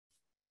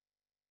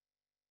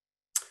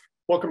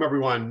Welcome,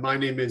 everyone. My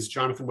name is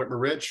Jonathan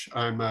Whitmer-Rich.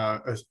 I'm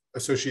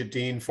Associate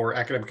Dean for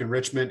Academic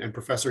Enrichment and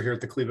Professor here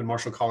at the Cleveland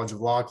Marshall College of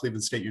Law,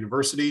 Cleveland State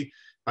University.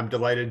 I'm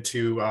delighted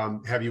to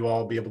have you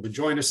all be able to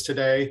join us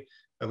today.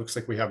 It looks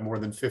like we have more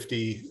than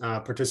 50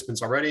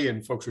 participants already,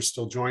 and folks are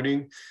still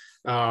joining.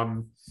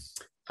 I'm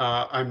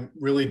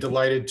really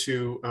delighted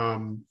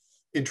to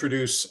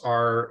introduce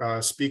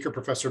our speaker,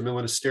 Professor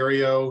Milena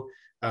Sterio,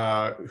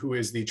 who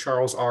is the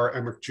Charles R.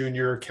 Emmerich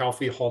Jr.,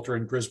 Calfee, Halter,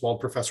 and Griswold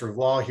Professor of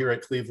Law here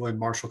at Cleveland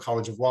Marshall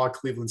College of Law,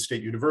 Cleveland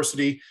State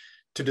University,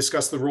 to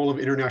discuss the role of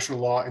international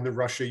law in the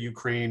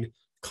Russia-Ukraine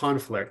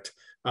conflict.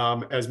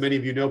 As many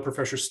of you know,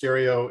 Professor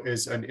Sterio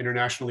is an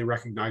internationally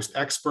recognized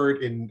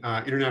expert in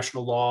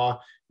international law,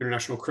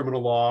 international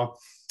criminal law,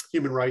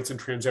 human rights, and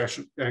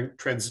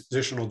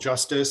transitional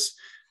justice.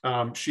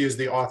 She is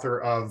the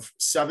author of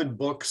 7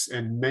 books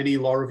and many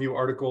law review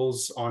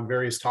articles on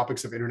various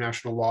topics of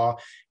international law.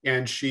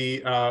 And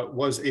she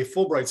was a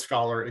Fulbright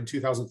Scholar in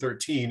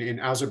 2013 in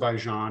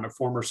Azerbaijan, a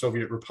former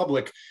Soviet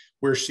republic,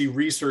 where she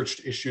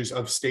researched issues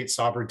of state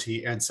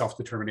sovereignty and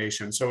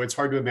self-determination. So it's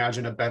hard to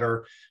imagine a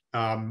better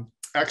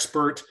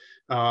expert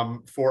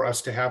for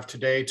us to have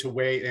today to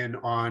weigh in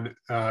on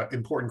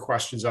important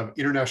questions of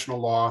international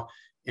law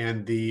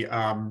and the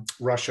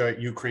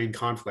Russia-Ukraine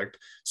conflict.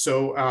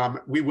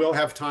 So we will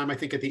have time, I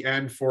think, at the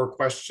end for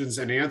questions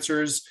and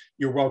answers.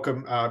 You're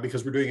welcome,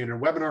 because we're doing it in a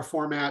webinar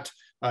format.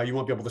 You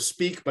won't be able to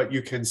speak, but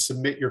you can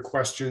submit your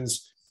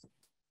questions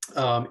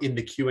in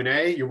the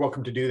Q&A. You're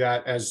welcome to do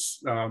that as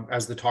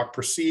the talk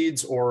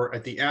proceeds or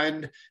at the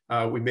end.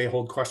 We may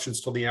hold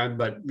questions till the end,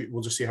 but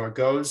we'll just see how it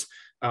goes.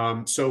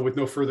 So with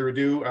no further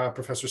ado,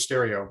 Professor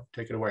Sterio,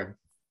 take it away.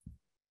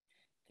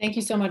 Thank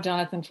you so much,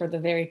 Jonathan, for the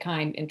very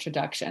kind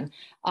introduction.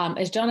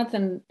 As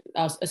Jonathan,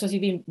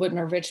 Associate Dean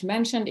Whitmer-Rich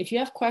mentioned, if you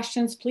have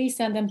questions, please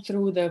send them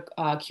through the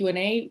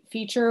Q&A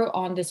feature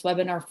on this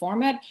webinar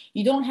format.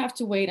 You don't have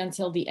to wait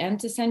until the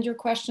end to send your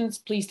questions.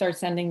 Please start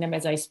sending them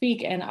as I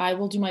speak, and I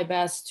will do my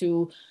best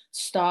to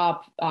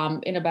stop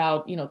in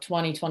about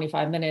 20,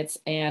 25 minutes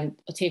and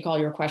take all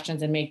your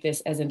questions and make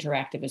this as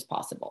interactive as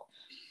possible.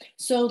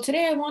 So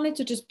today I wanted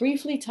to just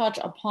briefly touch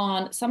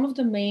upon some of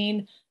the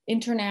main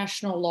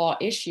international law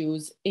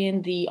issues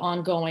in the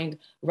ongoing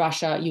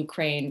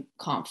Russia-Ukraine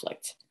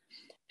conflict.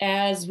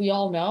 As we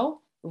all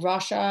know,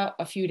 Russia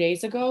a few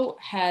days ago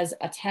has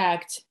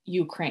attacked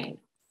Ukraine.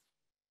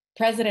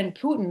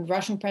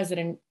 Russian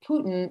President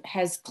Putin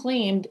has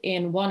claimed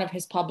in one of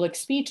his public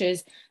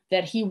speeches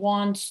that he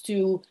wants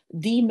to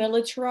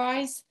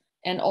demilitarize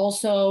and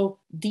also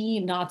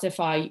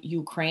denazify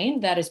Ukraine.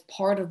 That is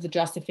part of the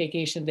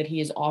justification that he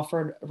has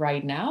offered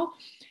right now.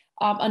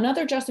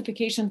 Another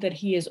justification that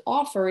he has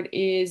offered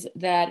is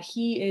that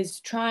he is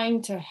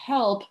trying to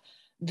help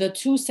the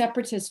 2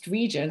 separatist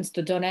regions,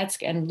 the Donetsk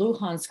and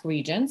Luhansk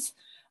regions,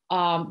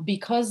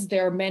 because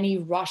there are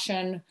many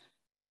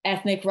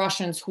ethnic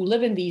Russians who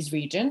live in these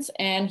regions.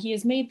 And he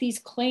has made these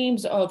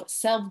claims of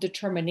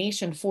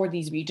self-determination for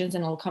these regions.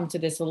 And I'll come to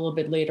this a little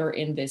bit later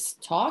in this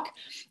talk.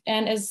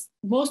 And as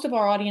most of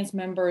our audience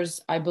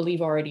members, I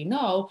believe, already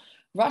know,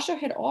 Russia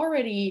had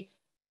already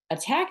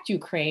attacked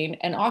Ukraine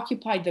and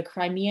occupied the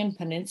Crimean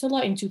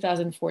Peninsula in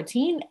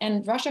 2014.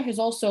 And Russia has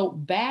also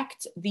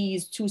backed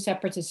these 2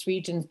 separatist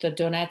regions, the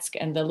Donetsk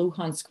and the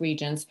Luhansk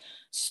regions,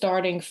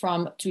 starting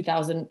from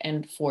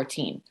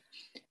 2014.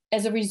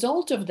 As a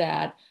result of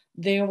that,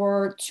 there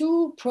were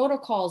 2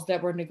 protocols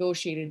that were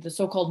negotiated, the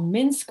so-called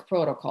Minsk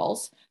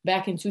protocols,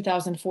 back in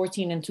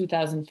 2014 and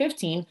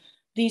 2015.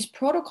 These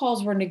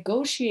protocols were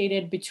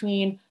negotiated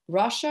between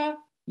Russia,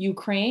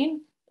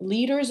 Ukraine,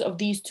 leaders of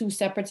these 2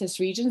 separatist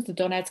regions, the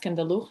Donetsk and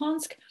the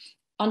Luhansk,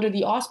 under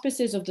the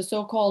auspices of the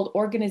so-called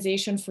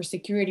Organization for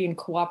Security and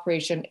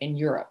Cooperation in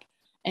Europe.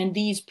 And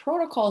these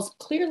protocols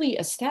clearly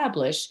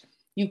establish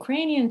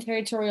Ukrainian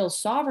territorial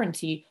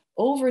sovereignty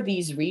over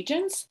these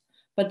regions,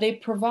 but they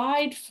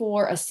provide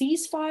for a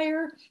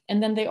ceasefire,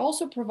 and then they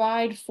also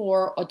provide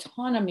for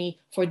autonomy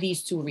for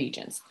these 2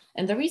 regions.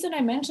 And the reason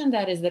I mention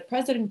that is that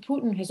President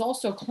Putin has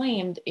also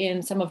claimed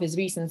in some of his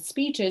recent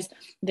speeches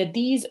that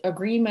these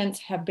agreements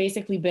have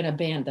basically been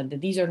abandoned, that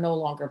these are no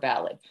longer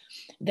valid.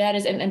 That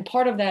is, and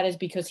part of that is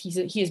because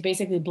he has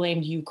basically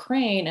blamed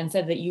Ukraine and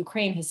said that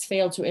Ukraine has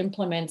failed to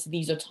implement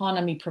these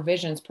autonomy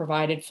provisions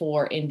provided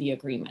for in the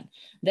agreement.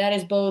 That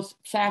is both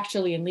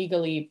factually and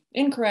legally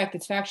incorrect.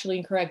 It's factually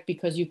incorrect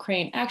because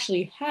Ukraine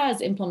actually has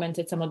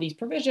implemented some of these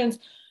provisions.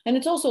 And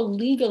it's also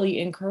legally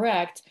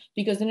incorrect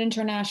because in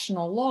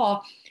international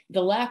law,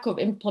 the lack of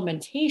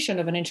implementation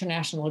of an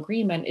international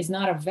agreement is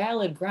not a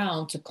valid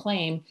ground to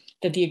claim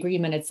that the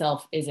agreement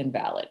itself is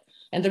invalid.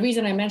 And the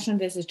reason I mention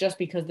this is just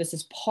because this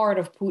is part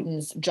of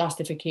Putin's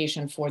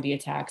justification for the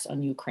attacks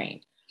on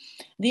Ukraine.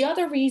 The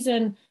other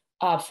reason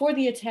for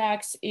the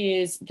attacks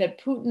is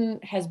that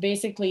Putin has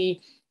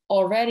basically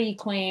already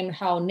claimed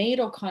how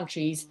NATO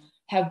countries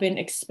have been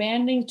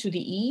expanding to the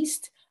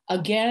east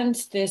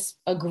against this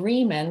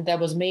agreement that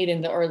was made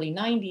in the early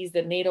 90s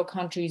that NATO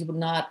countries would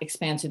not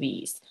expand to the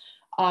east.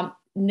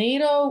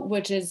 NATO,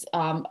 which is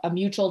a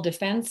mutual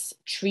defense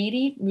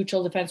treaty,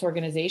 mutual defense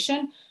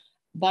organization,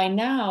 by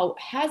now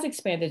has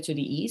expanded to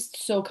the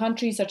east. So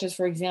countries such as,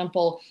 for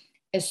example,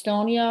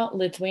 Estonia,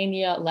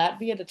 Lithuania,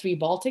 Latvia, the three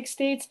Baltic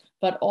states,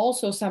 but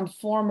also some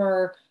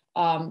former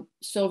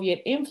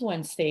Soviet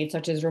influenced states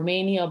such as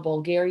Romania,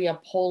 Bulgaria,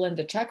 Poland,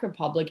 the Czech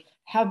Republic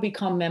have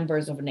become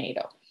members of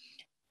NATO.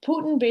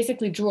 Putin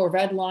basically drew a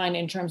red line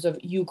in terms of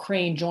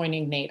Ukraine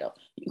joining NATO.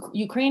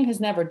 Ukraine has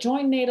never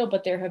joined NATO,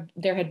 but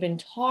there had been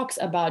talks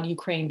about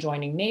Ukraine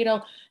joining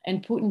NATO,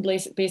 and Putin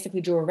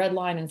basically drew a red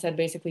line and said,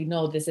 basically,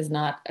 no, this is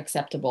not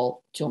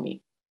acceptable to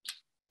me.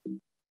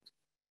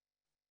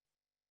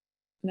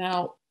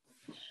 Now,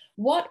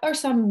 what are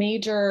some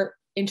major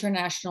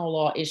international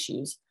law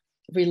issues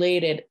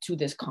related to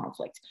this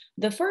conflict?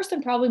 The first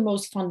and probably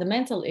most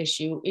fundamental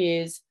issue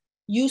is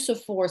use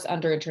of force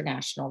under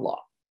international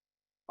law.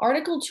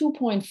 Article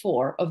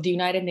 2.4 of the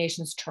United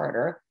Nations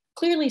Charter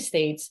clearly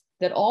states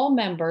that all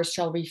members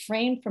shall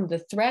refrain from the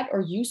threat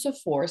or use of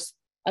force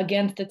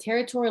against the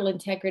territorial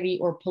integrity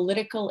or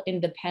political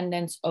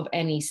independence of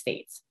any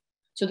states.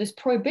 So this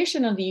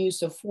prohibition on the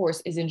use of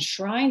force is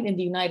enshrined in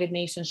the United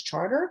Nations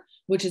Charter,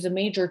 which is a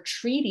major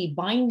treaty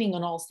binding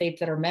on all states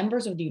that are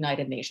members of the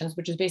United Nations,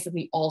 which is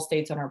basically all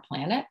states on our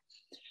planet.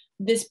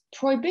 This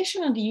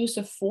prohibition on the use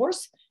of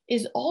force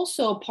is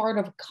also part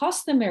of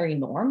customary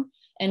norm,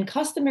 and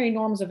customary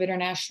norms of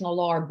international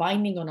law are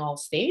binding on all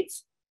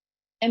states.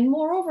 And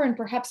moreover, and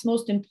perhaps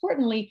most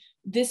importantly,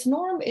 this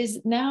norm is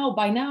now,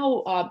 by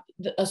now,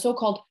 a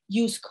so-called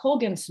jus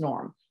cogens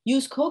norm.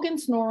 Jus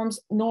cogens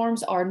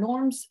norms are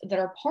norms that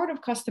are part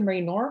of customary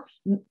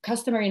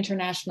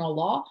international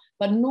law,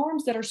 but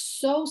norms that are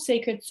so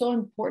sacred, so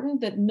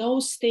important that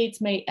no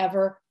states may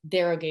ever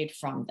derogate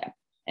from them.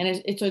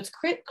 And so it's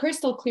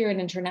crystal clear in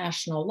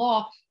international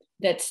law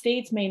that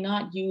states may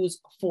not use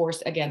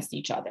force against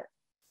each other.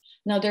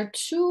 Now, there are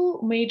two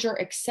major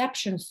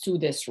exceptions to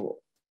this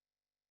rule.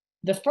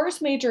 The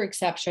first major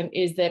exception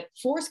is that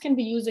force can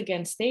be used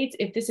against states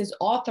if this is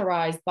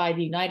authorized by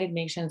the United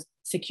Nations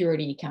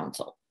Security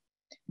Council.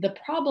 The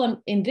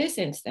problem in this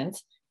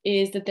instance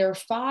is that there are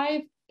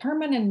 5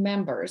 permanent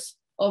members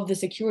of the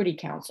Security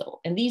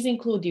Council, and these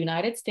include the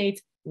United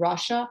States,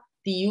 Russia,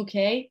 the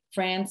UK,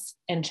 France,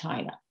 and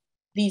China.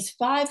 These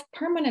 5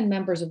 permanent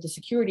members of the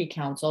Security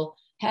Council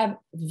have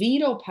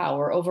veto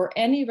power over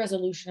any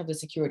resolution of the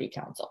Security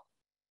Council.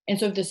 And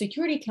so if the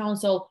Security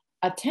Council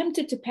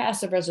attempted to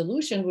pass a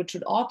resolution which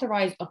would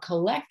authorize a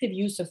collective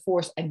use of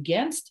force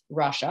against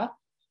Russia,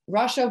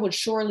 Russia would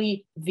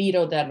surely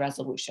veto that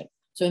resolution.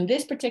 So in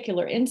this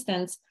particular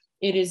instance,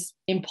 it is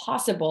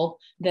impossible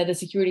that the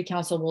Security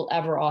Council will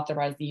ever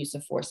authorize the use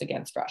of force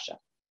against Russia.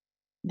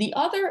 The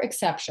other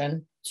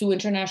exception to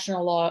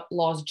international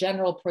law's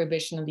general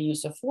prohibition of the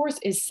use of force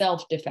is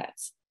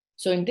self-defense.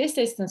 So in this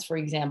instance, for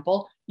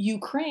example,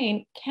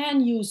 Ukraine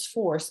can use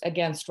force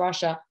against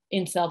Russia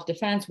in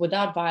self-defense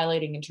without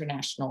violating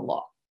international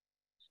law.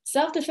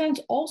 Self-defense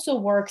also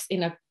works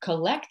in a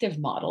collective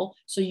model.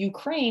 So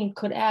Ukraine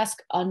could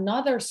ask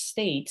another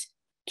state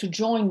to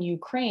join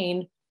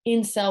Ukraine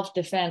in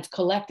self-defense,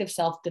 collective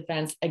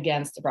self-defense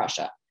against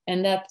Russia.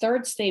 And that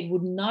third state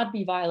would not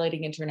be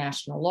violating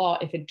international law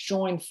if it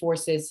joined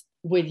forces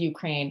with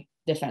Ukraine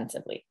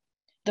defensively.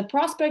 The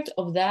prospect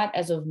of that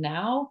as of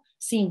now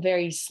seem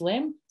very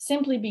slim,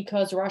 simply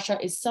because Russia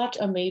is such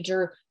a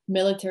major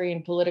military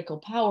and political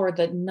power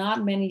that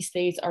not many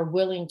states are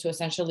willing to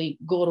essentially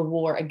go to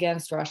war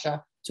against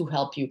Russia to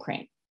help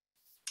Ukraine.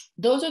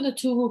 Those are the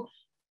two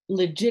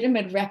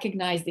legitimate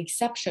recognized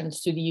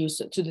exceptions to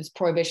this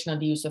prohibition of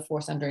the use of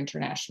force under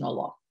international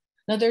law.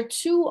 Now, there are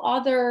 2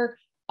 other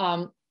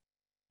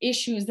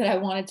issues that I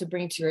wanted to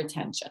bring to your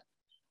attention.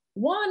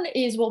 One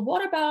is, well,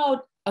 what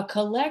about a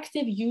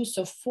collective use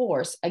of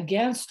force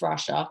against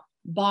Russia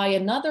by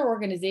another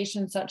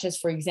organization, such as,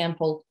 for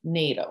example,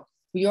 NATO?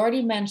 We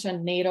already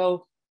mentioned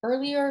NATO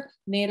earlier.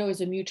 NATO is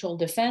a mutual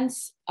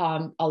defense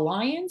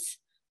alliance.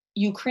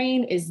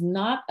 Ukraine is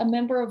not a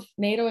member of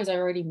NATO, as I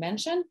already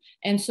mentioned.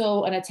 And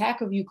so an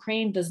attack of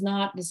Ukraine does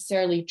not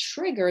necessarily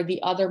trigger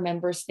the other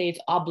member states'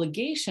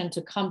 obligation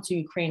to come to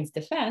Ukraine's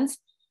defense.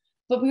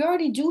 But we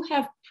already do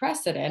have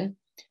precedent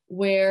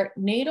where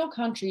NATO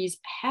countries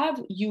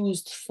have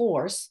used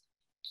force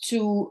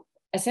to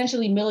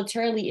essentially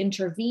militarily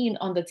intervene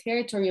on the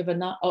territory of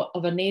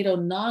a NATO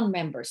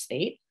non-member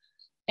state.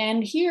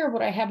 And here,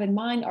 what I have in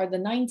mind are the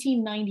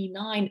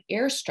 1999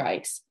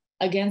 airstrikes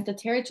against the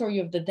territory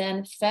of the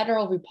then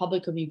Federal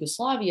Republic of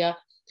Yugoslavia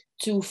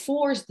to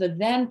force the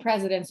then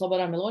President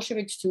Slobodan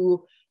Milosevic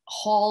to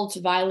halt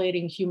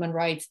violating human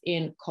rights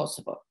in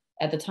Kosovo.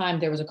 At the time,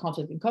 there was a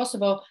conflict in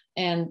Kosovo,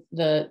 and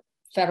the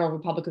Federal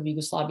Republic of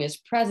Yugoslavia's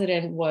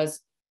president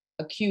was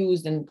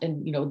accused, and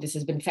this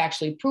has been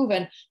factually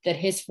proven, that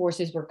his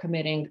forces were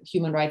committing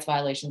human rights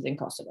violations in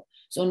Kosovo.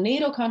 So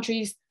NATO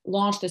countries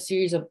launched a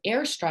series of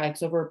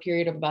airstrikes over a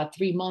period of about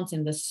 3 months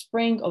in the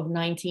spring of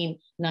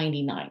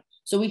 1999.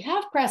 So we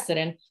have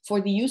precedent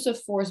for the use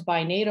of force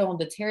by NATO on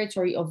the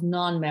territory of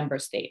non-member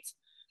states.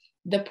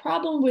 The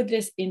problem with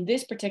this in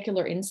this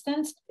particular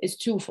instance is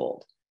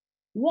twofold.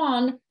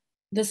 One,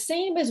 The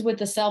same as with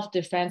the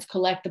self-defense,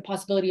 the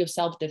possibility of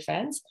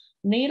self-defense.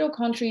 NATO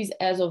countries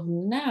as of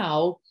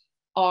now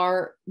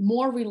are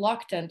more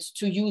reluctant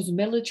to use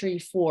military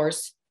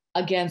force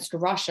against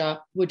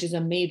Russia, which is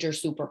a major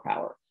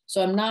superpower.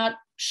 So I'm not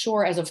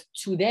sure as of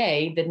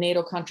today that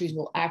NATO countries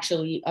will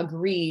actually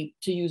agree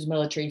to use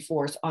military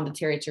force on the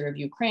territory of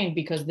Ukraine,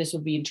 because this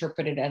would be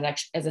interpreted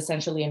as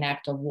essentially an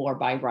act of war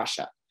by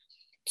Russia.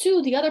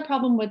 Two, the other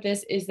problem with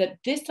this is that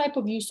this type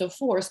of use of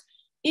force,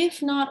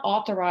 if not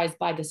authorized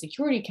by the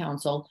Security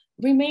Council,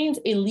 remains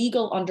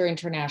illegal under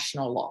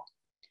international law.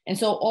 And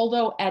so,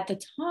 although at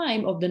the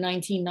time of the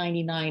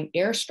 1999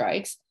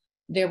 airstrikes,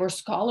 there were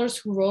scholars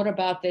who wrote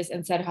about this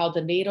and said how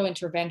the NATO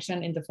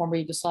intervention in the former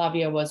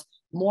Yugoslavia was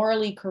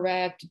morally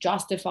correct,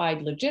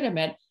 justified,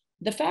 legitimate,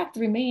 the fact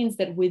remains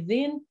that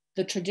within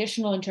the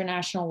traditional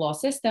international law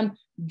system,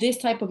 this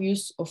type of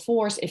use of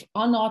force, if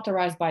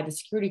unauthorized by the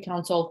Security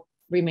Council,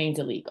 remains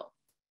illegal.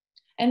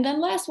 And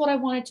then last, what I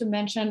wanted to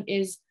mention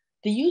is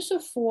the use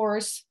of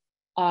force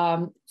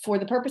for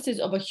the purposes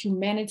of a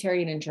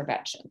humanitarian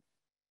intervention.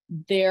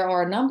 There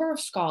are a number of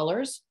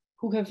scholars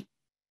who have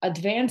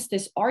advanced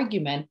this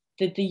argument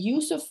that the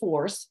use of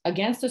force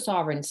against a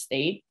sovereign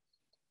state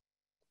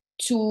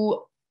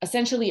to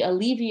essentially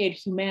alleviate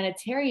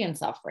humanitarian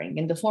suffering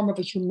in the form of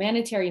a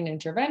humanitarian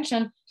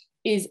intervention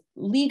is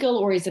legal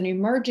or is an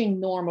emerging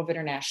norm of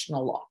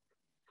international law.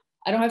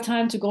 I don't have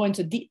time to go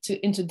into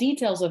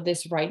details of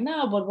this right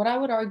now, but what I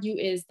would argue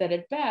is that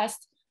at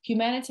best,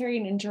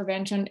 humanitarian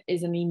intervention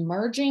is an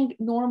emerging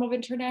norm of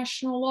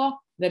international law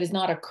that is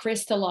not a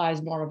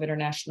crystallized norm of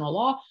international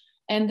law,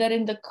 and that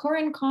in the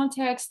current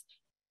context,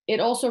 it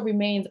also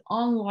remains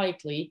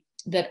unlikely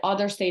that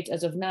other states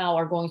as of now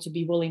are going to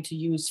be willing to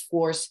use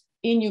force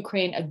in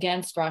Ukraine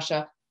against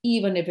Russia,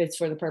 even if it's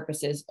for the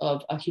purposes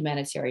of a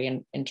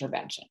humanitarian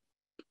intervention.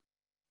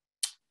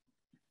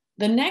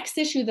 The next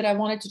issue that I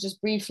wanted to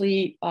just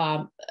briefly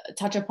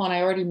touch upon,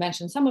 I already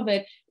mentioned some of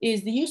it,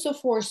 is the use of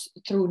force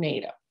through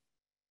NATO.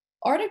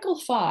 Article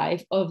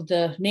 5 of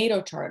the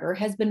NATO Charter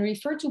has been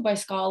referred to by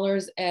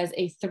scholars as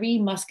a Three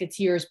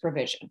Musketeers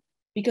provision,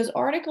 because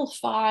Article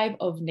 5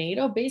 of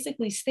NATO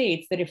basically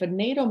states that if a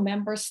NATO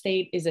member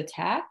state is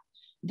attacked,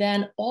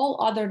 then all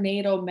other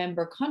NATO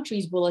member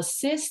countries will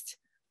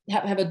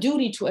have a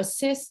duty to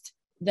assist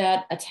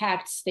that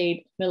attacked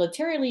state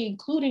militarily,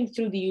 including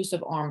through the use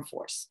of armed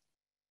force.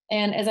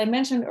 And as I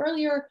mentioned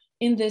earlier,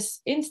 in this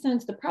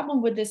instance, the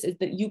problem with this is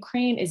that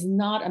Ukraine is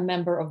not a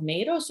member of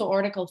NATO. So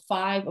Article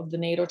 5 of the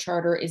NATO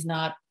Charter is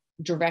not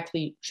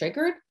directly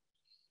triggered.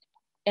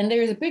 And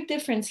there's a big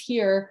difference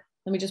here.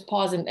 Let me just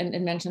pause and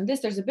mention this.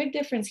 There's a big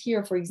difference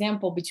here, for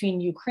example, between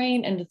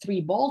Ukraine and the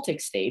three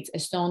Baltic states,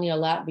 Estonia,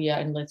 Latvia,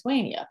 and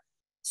Lithuania.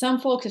 Some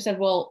folks have said,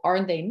 well,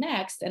 aren't they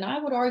next? And I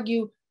would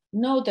argue,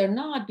 no, they're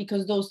not,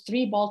 because those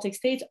three Baltic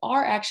states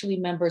are actually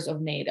members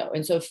of NATO.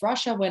 And so if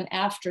Russia went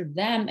after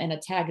them and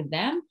attacked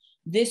them,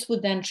 this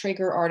would then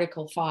trigger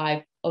Article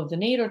 5 of the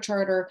NATO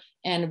Charter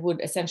and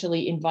would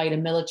essentially invite a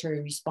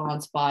military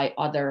response by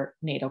other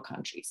NATO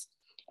countries.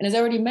 And as I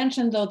already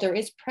mentioned, though, there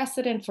is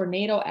precedent for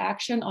NATO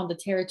action on the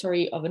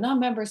territory of a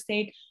non-member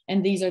state,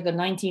 and these are the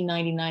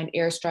 1999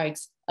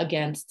 airstrikes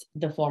against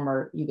the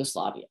former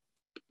Yugoslavia.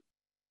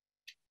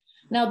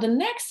 Now, the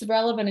next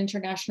relevant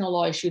international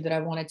law issue that I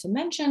wanted to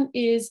mention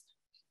is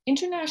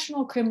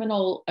international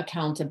criminal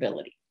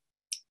accountability.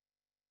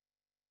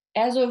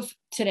 As of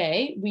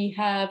today, we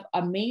have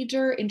a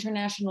major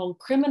international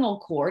criminal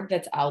court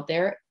that's out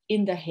there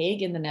in The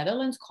Hague in the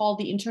Netherlands called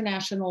the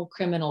International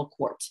Criminal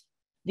Court.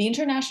 The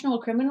International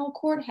Criminal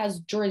Court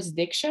has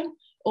jurisdiction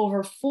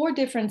over 4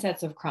 different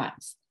sets of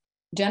crimes: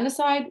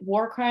 genocide,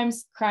 war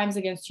crimes, crimes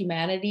against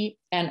humanity,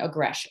 and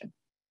aggression.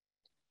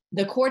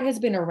 The court has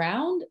been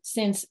around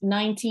since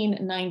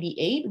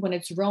 1998 when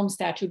its Rome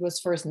Statute was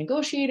first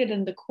negotiated,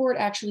 and the court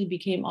actually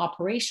became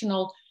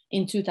operational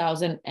in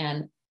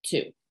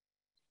 2002.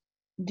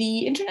 The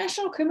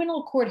International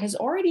Criminal Court has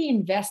already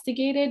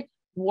investigated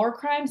war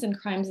crimes and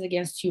crimes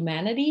against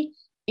humanity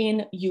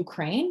in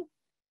Ukraine,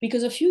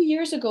 because a few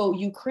years ago,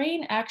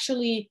 Ukraine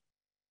actually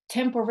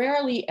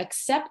temporarily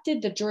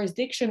accepted the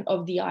jurisdiction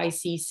of the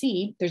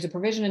ICC. There's a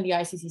provision in the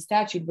ICC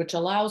statute which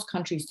allows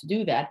countries to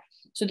do that.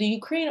 So the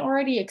Ukraine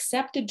already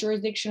accepted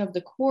jurisdiction of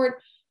the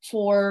court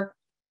for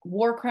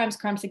war crimes,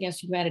 crimes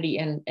against humanity,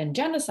 and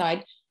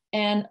genocide.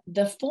 And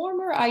the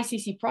former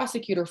ICC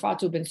prosecutor,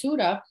 Fatou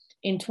Bensouda,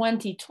 in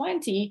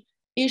 2020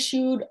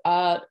 issued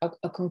a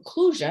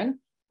conclusion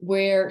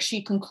where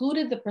she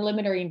concluded the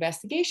preliminary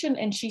investigation,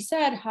 and she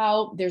said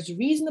how there's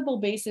reasonable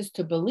basis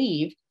to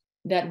believe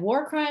that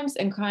war crimes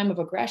and crime of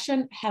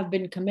aggression have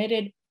been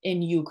committed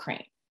in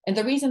Ukraine. And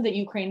the reason that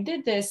Ukraine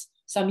did this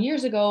some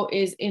years ago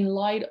is in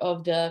light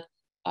of the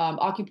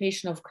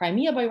occupation of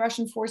Crimea by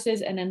Russian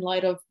forces and in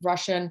light of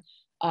Russian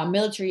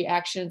military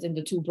actions in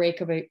the 2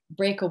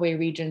 breakaway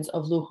regions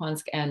of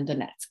Luhansk and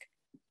Donetsk.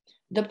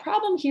 The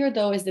problem here,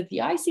 though, is that the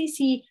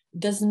ICC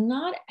does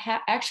not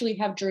actually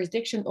have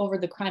jurisdiction over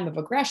the crime of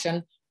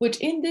aggression, which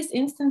in this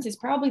instance is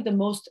probably the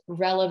most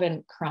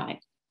relevant crime.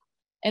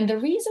 And the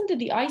reason that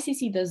the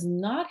ICC does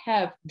not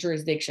have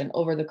jurisdiction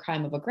over the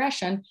crime of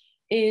aggression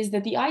is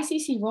that the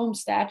ICC Rome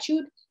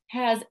Statute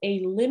has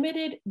a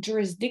limited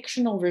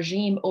jurisdictional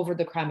regime over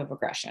the crime of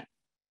aggression.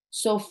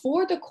 So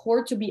for the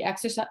court to be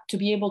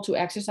able to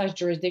exercise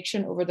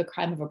jurisdiction over the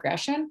crime of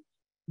aggression,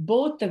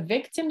 both the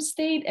victim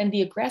state and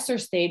the aggressor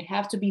state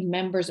have to be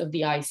members of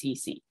the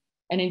ICC.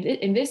 And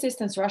in this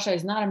instance, Russia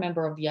is not a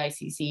member of the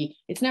ICC.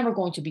 It's never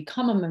going to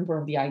become a member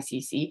of the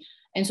ICC.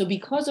 And so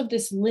because of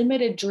this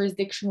limited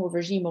jurisdictional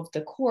regime of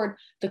the court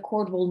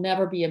will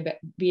never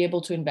be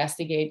able to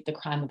investigate the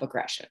crime of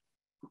aggression.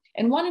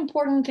 And one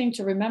important thing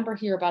to remember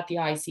here about the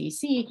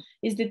ICC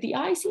is that the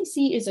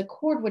ICC is a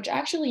court which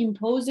actually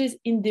imposes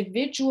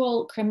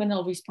individual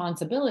criminal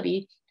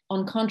responsibility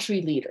on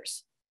country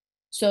leaders.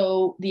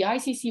 So the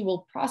ICC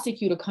will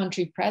prosecute a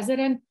country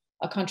president,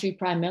 a country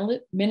prime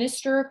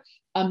minister,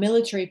 a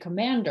military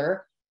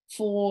commander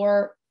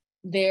for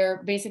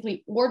their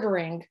basically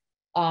ordering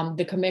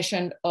the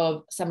commission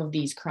of some of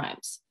these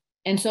crimes.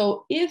 And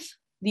so if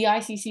the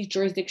ICC's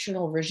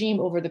jurisdictional regime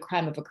over the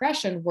crime of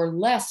aggression were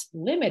less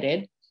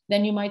limited,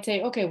 then you might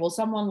say, okay, well,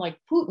 someone like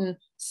Putin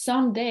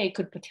someday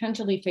could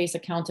potentially face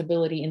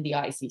accountability in the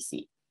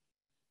ICC.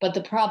 But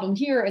the problem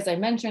here, as I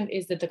mentioned,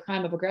 is that the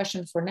crime of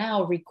aggression for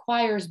now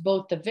requires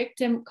both the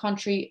victim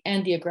country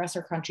and the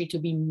aggressor country to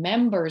be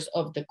members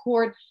of the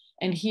court.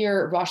 And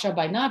here, Russia,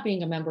 by not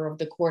being a member of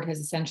the court, has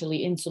essentially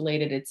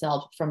insulated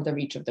itself from the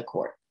reach of the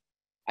court.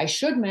 I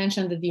should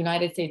mention that the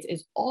United States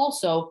is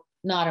also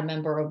not a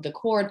member of the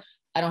court.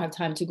 I don't have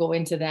time to go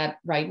into that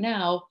right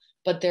now,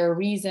 but there are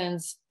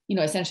reasons.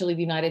 Essentially,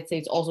 the United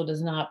States also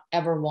does not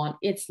ever want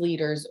its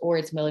leaders or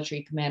its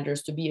military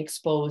commanders to be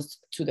exposed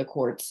to the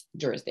court's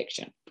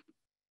jurisdiction.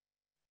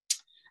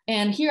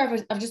 And here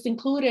I've just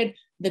included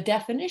the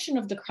definition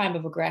of the crime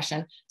of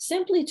aggression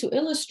simply to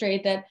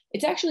illustrate that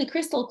it's actually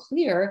crystal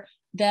clear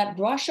that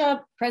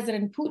Russia,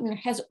 President Putin,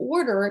 has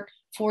ordered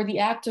for the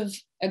act of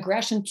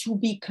aggression to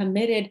be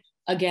committed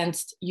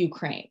against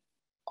Ukraine.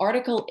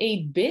 Article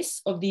 8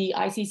 bis of the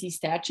ICC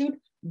statute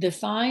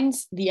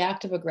defines the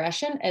act of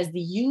aggression as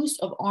the use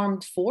of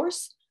armed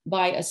force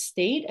by a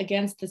state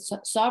against the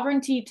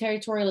sovereignty,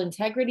 territorial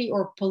integrity,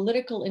 or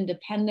political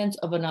independence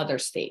of another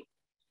state.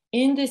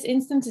 In this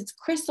instance, it's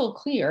crystal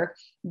clear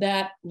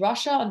that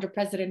Russia under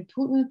President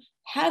Putin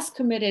has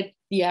committed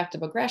the act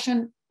of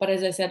aggression. But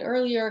as I said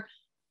earlier,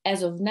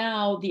 as of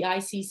now, the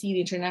ICC,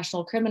 the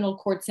International Criminal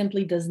Court,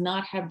 simply does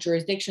not have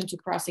jurisdiction to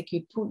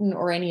prosecute Putin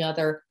or any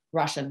other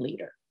Russian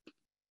leader.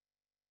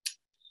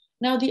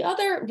 Now, the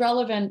other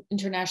relevant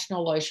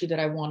international law issue that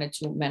I wanted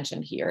to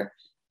mention here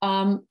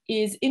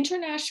is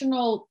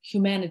international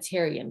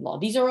humanitarian law.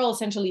 These are all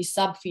essentially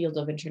subfields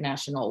of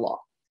international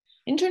law.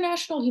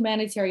 International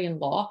humanitarian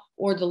law,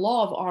 or the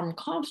law of armed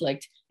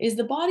conflict, is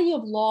the body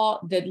of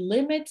law that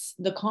limits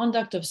the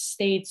conduct of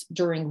states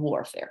during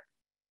warfare.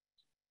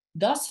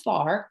 Thus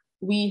far,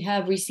 we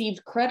have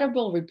received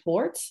credible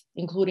reports,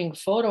 including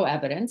photo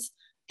evidence,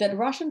 that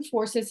Russian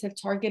forces have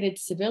targeted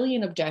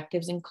civilian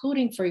objectives,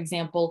 including, for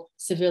example,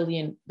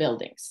 civilian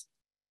buildings.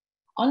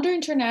 Under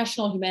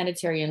international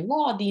humanitarian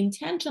law, the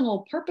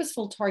intentional,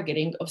 purposeful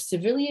targeting of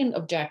civilian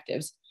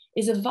objectives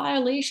is a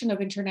violation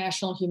of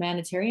international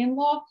humanitarian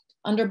law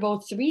under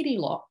both treaty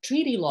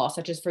law,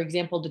 such as, for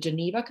example, the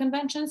Geneva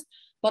Conventions,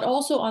 but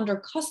also under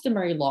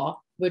customary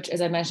law, which, as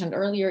I mentioned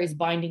earlier, is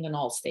binding on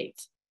all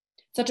states.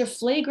 Such a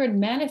flagrant,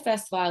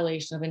 manifest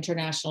violation of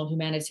international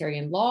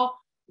humanitarian law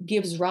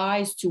gives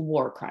rise to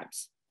war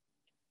crimes.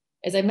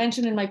 As I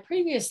mentioned in my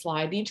previous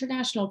slide, the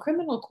International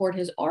Criminal Court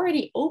has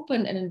already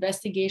opened an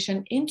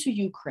investigation into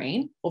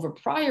Ukraine over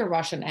prior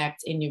Russian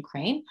acts in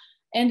Ukraine,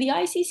 and the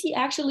ICC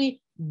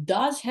actually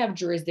does have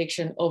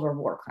jurisdiction over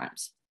war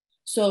crimes.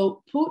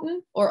 So Putin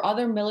or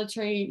other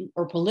military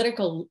or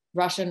political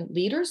Russian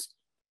leaders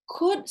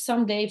could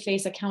someday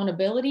face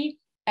accountability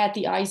at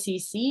the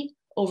ICC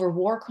over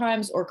war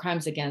crimes or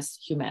crimes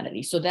against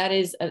humanity. So that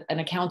is an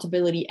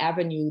accountability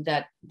avenue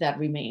that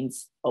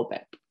remains open.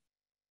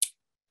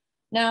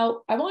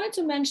 Now, I wanted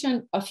to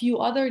mention a few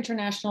other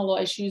international law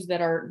issues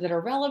that are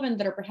relevant,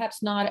 that are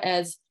perhaps not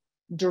as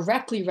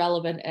directly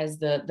relevant as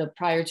the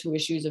prior two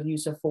issues of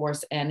use of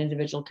force and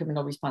individual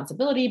criminal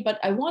responsibility. But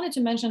I wanted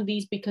to mention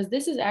these because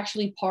this is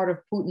actually part of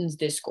Putin's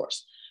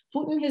discourse.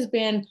 Putin has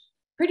been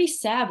pretty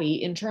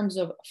savvy in terms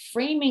of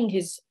framing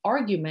his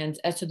arguments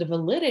as to the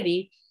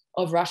validity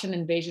of Russian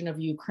invasion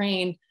of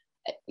Ukraine.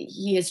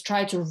 He has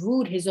tried to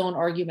root his own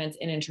arguments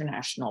in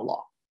international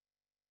law.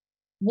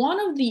 One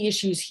of the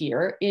issues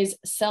here is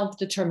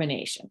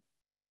self-determination.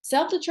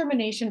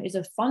 Self-determination is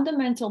a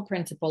fundamental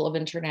principle of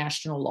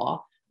international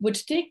law,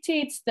 which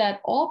dictates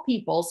that all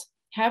peoples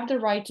have the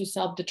right to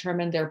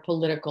self-determine their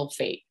political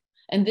fate.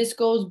 And this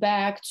goes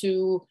back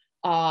to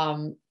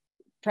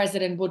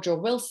President Woodrow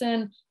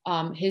Wilson,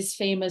 his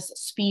famous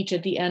speech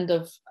at the end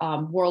of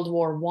World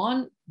War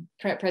I.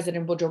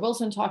 President Woodrow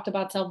Wilson talked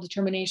about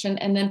self-determination.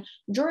 And then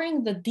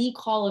during the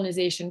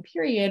decolonization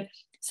period,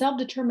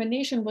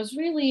 self-determination was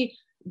really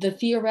the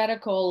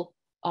theoretical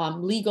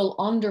legal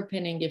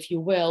underpinning, if you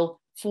will,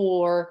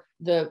 for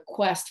the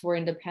quest for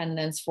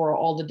independence for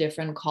all the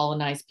different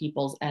colonized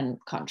peoples and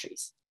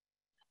countries.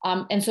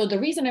 And so the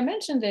reason I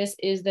mention this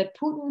is that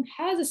Putin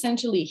has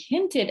essentially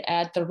hinted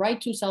at the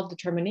right to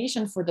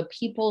self-determination for the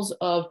peoples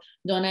of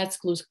Donetsk,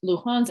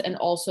 Luhansk, and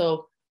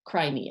also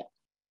Crimea.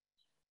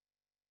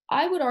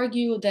 I would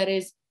argue that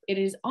it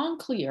is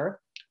unclear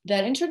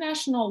that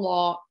international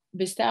law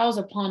bestows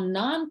upon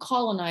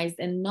non-colonized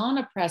and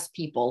non-oppressed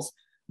peoples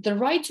the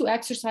right to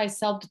exercise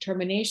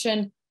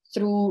self-determination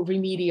through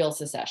remedial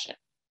secession.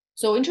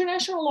 So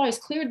international law is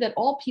clear that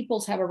all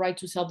peoples have a right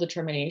to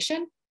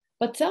self-determination,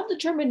 but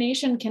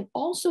self-determination can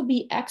also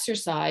be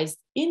exercised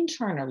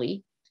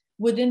internally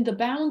within the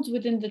bounds,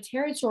 within the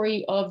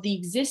territory of the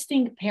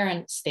existing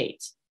parent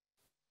states.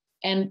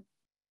 And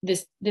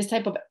this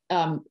type of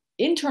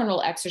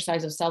internal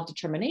exercise of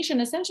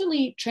self-determination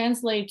essentially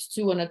translates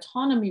to an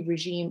autonomy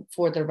regime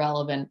for the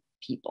relevant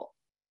people.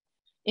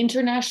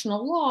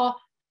 International law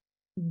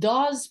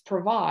does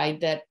provide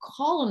that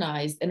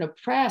colonized and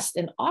oppressed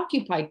and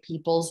occupied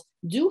peoples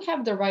do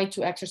have the right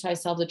to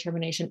exercise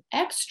self-determination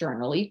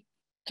externally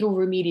through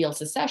remedial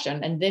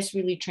secession. And this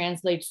really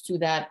translates to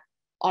that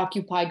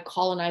occupied,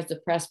 colonized,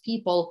 oppressed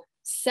people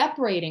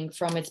separating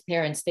from its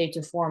parent state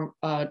to form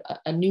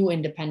a new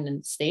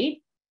independent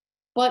state.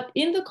 But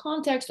in the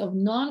context of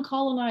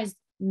non-colonized,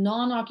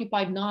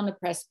 non-occupied,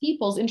 non-oppressed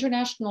peoples,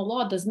 international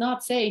law does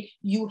not say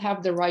you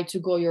have the right to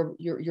go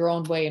your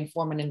own way and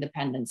form an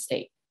independent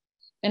state.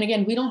 And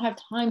again, we don't have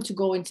time to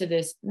go into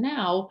this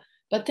now,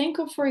 but think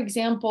of, for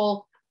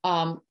example,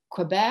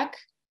 Quebec,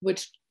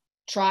 which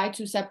tried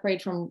to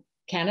separate from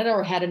Canada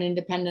or had an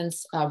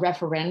independence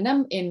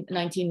referendum in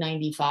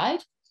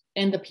 1995.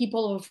 And the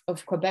people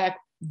of Quebec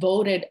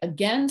voted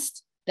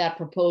against that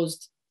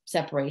proposed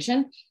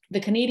separation.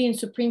 The Canadian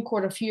Supreme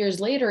Court a few years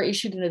later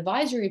issued an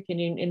advisory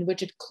opinion in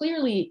which it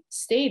clearly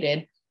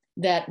stated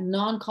that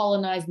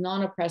non-colonized,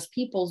 non-oppressed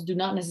peoples do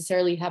not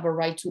necessarily have a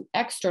right to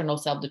external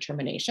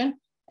self-determination.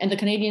 And the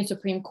Canadian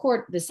Supreme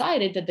Court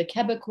decided that the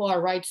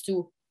Quebecois rights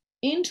to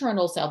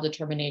internal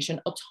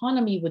self-determination,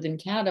 autonomy within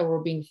Canada,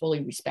 were being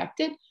fully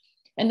respected.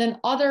 And then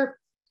other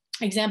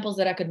examples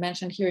that I could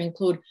mention here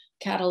include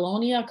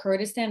Catalonia,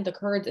 Kurdistan, the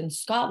Kurds, and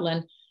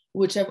Scotland,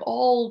 which have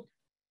all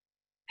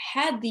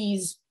had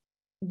these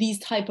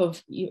type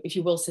of, if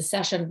you will,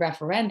 secession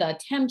referenda,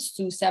 attempts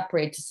to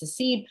separate, to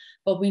secede,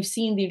 but we've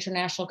seen the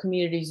international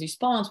community's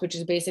response, which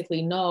is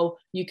basically, no,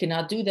 you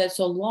cannot do that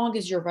so long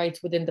as your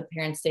rights within the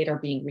parent state are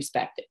being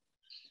respected.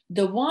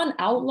 The one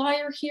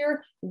outlier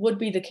here would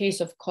be the case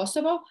of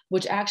Kosovo,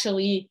 which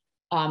actually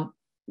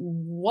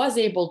was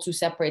able to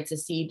separate,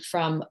 secede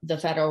from the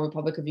Federal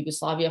Republic of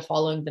Yugoslavia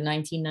following the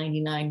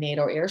 1999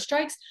 NATO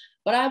airstrikes.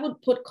 But I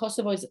would put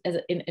Kosovo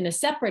in a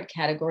separate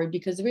category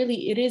because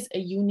really it is a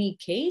unique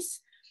case.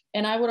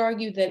 And I would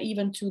argue that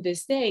even to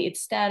this day,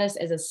 its status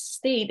as a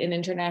state in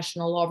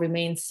international law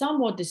remains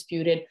somewhat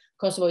disputed.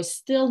 Kosovo is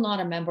still not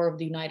a member of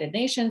the United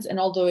Nations. And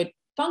although it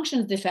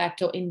functions de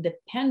facto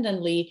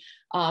independently,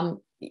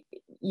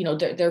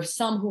 there are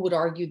some who would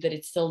argue that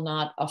it's still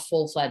not a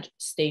full-fledged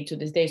state to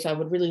this day. So I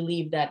would really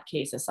leave that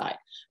case aside.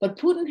 But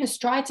Putin has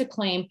tried to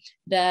claim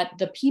that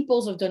the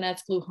peoples of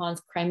Donetsk,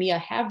 Luhansk, Crimea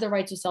have the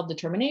right to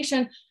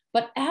self-determination,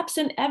 but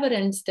absent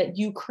evidence that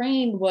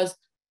Ukraine was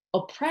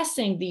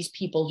oppressing these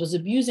peoples, was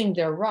abusing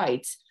their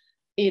rights,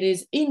 it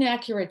is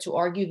inaccurate to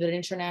argue that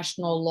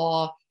international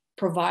law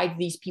provides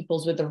these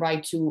peoples with the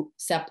right to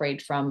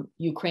separate from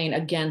Ukraine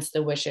against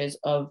the wishes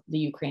of the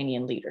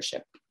Ukrainian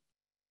leadership.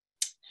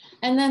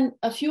 And then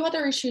a few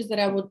other issues that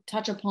I would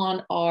touch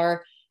upon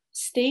are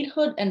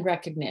statehood and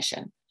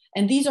recognition.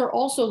 And these are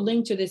also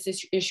linked to this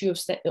issue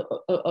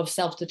of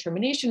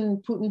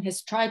self-determination. Putin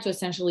has tried to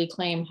essentially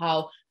claim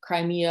how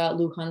Crimea,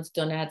 Luhansk,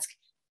 Donetsk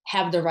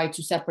have the right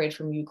to separate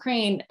from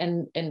Ukraine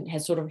and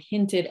has sort of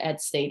hinted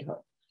at statehood.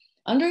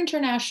 Under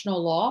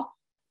international law,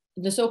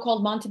 the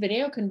so-called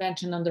Montevideo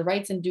Convention on the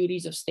Rights and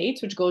Duties of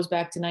States, which goes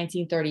back to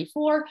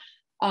 1934,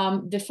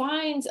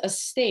 defines a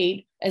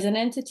state as an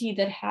entity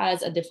that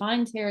has a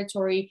defined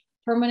territory,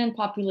 permanent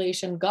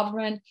population,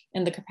 government,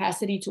 and the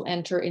capacity to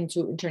enter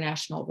into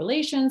international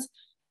relations.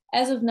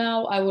 As of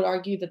now, I would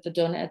argue that the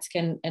Donetsk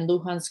and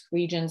Luhansk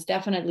regions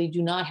definitely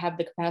do not have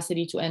the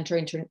capacity to enter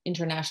into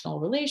international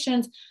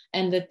relations,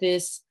 and that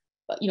this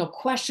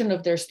question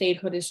of their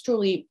statehood is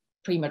truly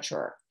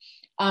premature.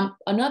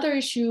 Another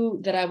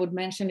issue that I would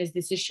mention is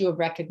this issue of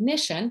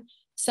recognition.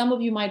 Some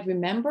of you might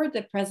remember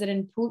that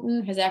President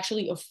Putin has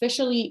actually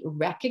officially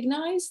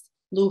recognized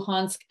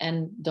Luhansk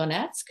and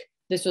Donetsk.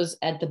 This was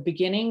at the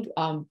beginning,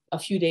 a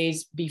few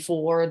days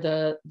before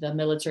the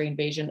military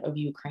invasion of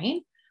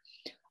Ukraine.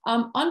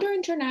 Under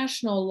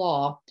international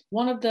law,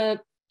 one of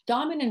the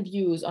dominant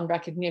views on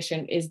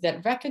recognition is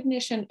that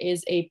recognition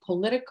is a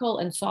political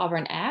and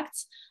sovereign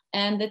act,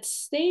 and that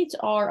states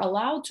are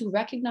allowed to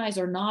recognize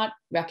or not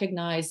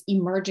recognize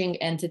emerging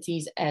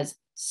entities as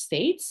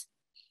states,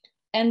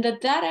 and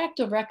that act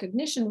of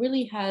recognition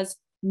really has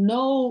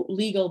no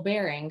legal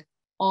bearing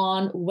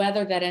on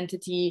whether that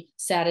entity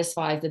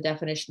satisfies the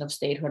definition of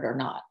statehood or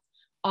not.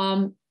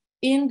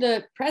 In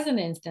the present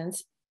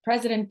instance,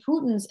 President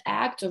Putin's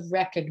act of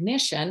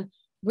recognition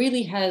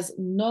really has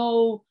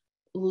no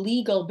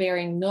legal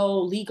bearing, no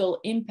legal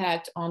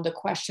impact on the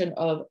question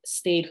of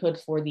statehood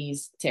for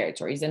these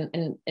territories.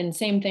 And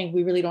same thing,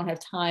 we really don't have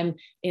time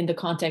in the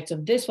context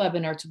of this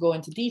webinar to go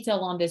into detail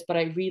on this, but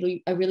I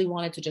really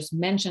wanted to just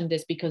mention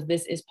this because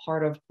this is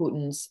part of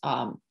Putin's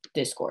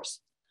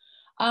discourse.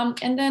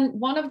 And then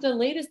one of the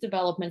latest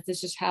developments, this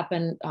just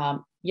happened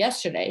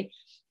yesterday,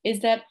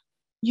 is that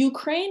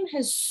Ukraine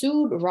has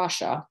sued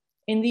Russia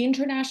in the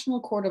International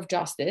Court of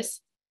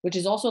Justice, which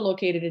is also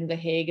located in The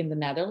Hague in the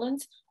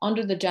Netherlands,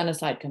 under the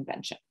Genocide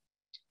Convention.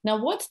 Now,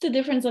 what's the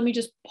difference? Let me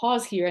just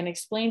pause here and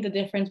explain the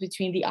difference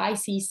between the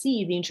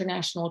ICC, the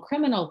International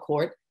Criminal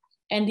Court,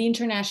 and the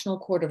International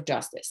Court of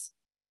Justice.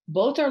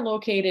 Both are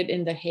located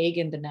in The Hague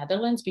in the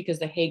Netherlands because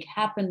The Hague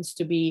happens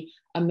to be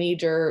a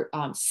major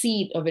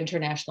seat of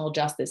international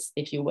justice,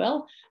 if you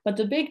will. But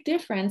the big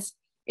difference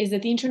is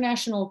that the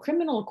International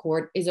Criminal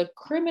Court is a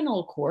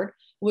criminal court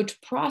which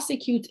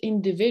prosecutes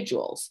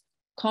individuals,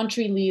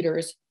 country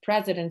leaders,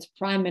 presidents,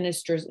 prime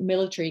ministers,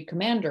 military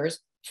commanders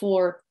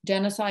for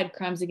genocide,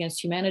 crimes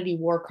against humanity,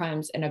 war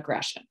crimes, and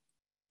aggression.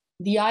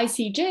 The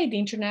ICJ, the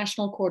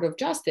International Court of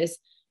Justice,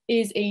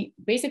 is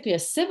basically a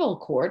civil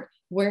court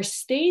where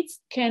states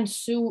can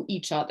sue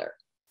each other.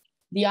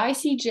 The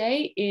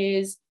ICJ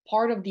is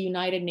part of the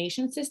United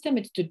Nations system.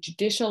 It's the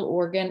judicial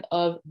organ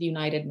of the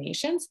United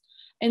Nations.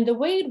 And the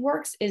way it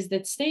works is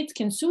that states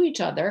can sue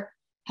each other.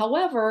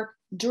 However,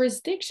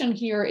 jurisdiction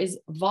here is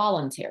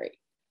voluntary.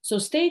 So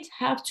states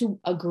have to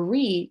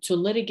agree to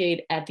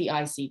litigate at the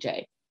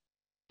ICJ.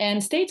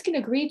 And states can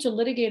agree to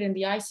litigate in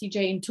the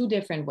ICJ in two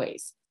different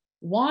ways.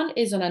 One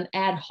is on an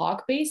ad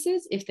hoc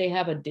basis. If they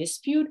have a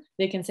dispute,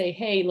 they can say,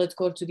 hey, let's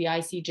go to the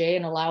ICJ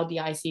and allow the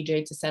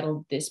ICJ to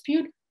settle the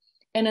dispute.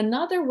 And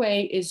another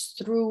way is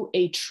through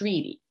a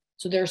treaty.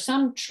 So there are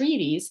some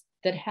treaties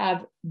that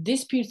have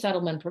dispute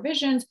settlement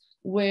provisions,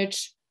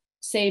 which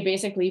say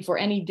basically for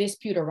any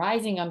dispute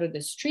arising under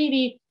this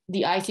treaty,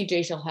 the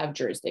ICJ shall have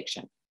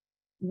jurisdiction.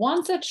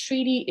 One such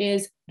treaty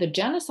is the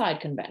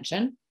Genocide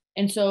Convention.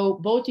 And so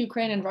both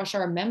Ukraine and Russia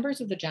are members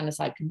of the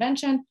Genocide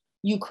Convention.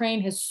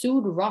 Ukraine has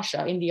sued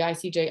Russia in the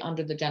ICJ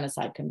under the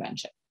Genocide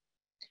Convention.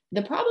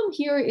 The problem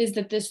here is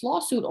that this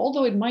lawsuit,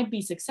 although it might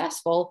be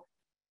successful,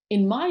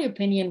 in my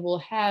opinion, will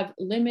have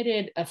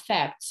limited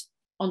effects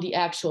on the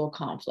actual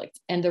conflict.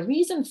 And the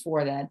reason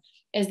for that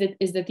is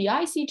that the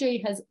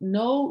ICJ has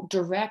no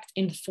direct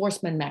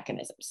enforcement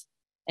mechanisms.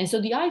 And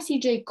so the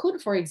ICJ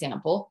could, for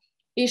example,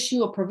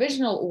 issue a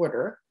provisional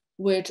order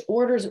which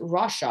orders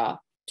Russia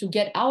to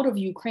get out of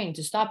Ukraine,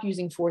 to stop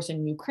using force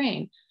in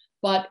Ukraine.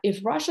 But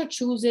if Russia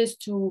chooses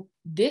to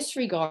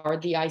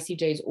disregard the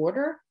ICJ's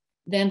order,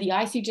 then the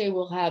ICJ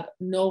will have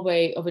no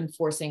way of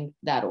enforcing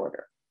that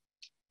order.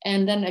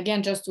 And then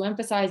again, just to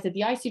emphasize that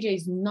the ICJ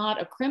is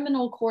not a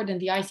criminal court and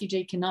the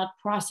ICJ cannot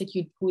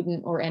prosecute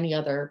Putin or any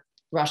other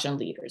Russian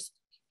leaders.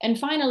 And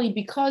finally,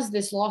 because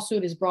this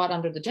lawsuit is brought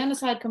under the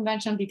Genocide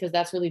Convention, because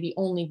that's really the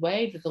only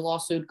way that the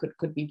lawsuit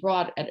could be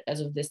brought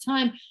as of this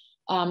time,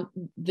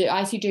 the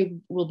ICJ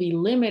will be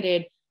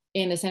limited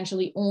in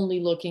essentially only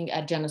looking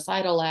at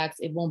genocidal acts.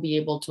 It won't be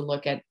able to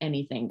look at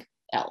anything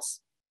else.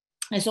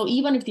 And so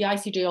even if the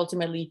ICJ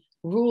ultimately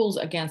rules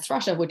against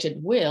Russia, which it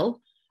will,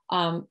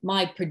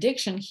 my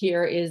prediction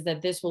here is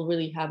that this will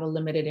really have a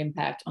limited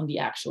impact on the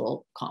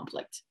actual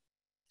conflict.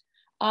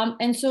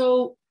 And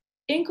so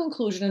in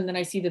conclusion, and then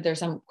I see that there's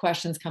some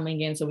questions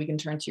coming in, so we can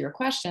turn to your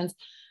questions,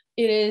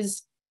 it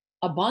is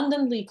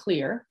abundantly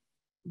clear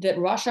that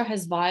Russia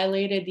has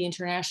violated the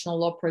international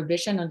law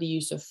prohibition on the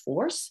use of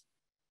force.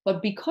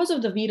 But because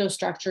of the veto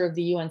structure of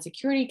the UN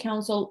Security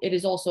Council, it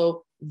is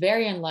also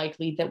very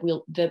unlikely that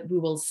we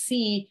will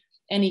see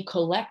any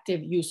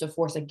collective use of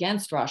force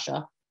against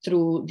Russia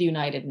through the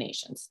United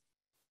Nations.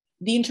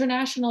 The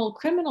International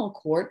Criminal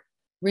Court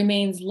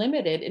remains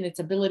limited in its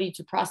ability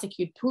to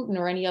prosecute Putin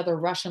or any other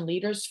Russian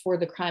leaders for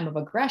the crime of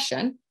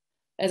aggression.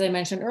 As I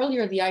mentioned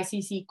earlier, the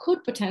ICC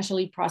could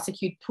potentially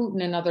prosecute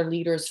Putin and other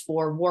leaders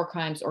for war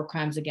crimes or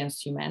crimes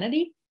against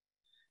humanity.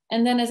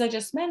 And then, as I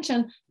just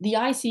mentioned, the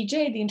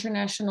ICJ, the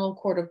International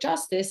Court of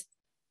Justice,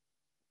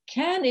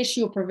 can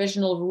issue a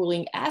provisional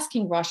ruling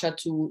asking Russia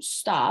to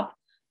stop.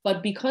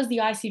 But because the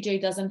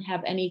ICJ doesn't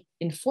have any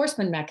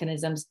enforcement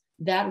mechanisms,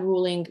 that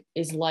ruling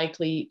is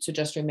likely to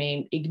just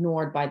remain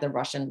ignored by the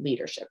Russian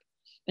leadership.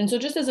 And so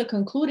just as a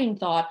concluding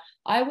thought,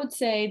 I would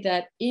say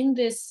that in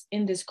this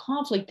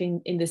conflict,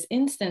 in this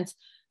instance,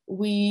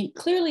 we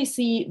clearly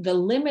see the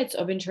limits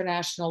of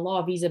international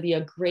law vis-a-vis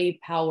a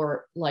great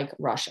power like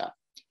Russia.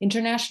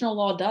 International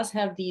law does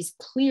have these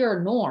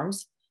clear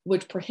norms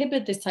which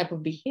prohibit this type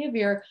of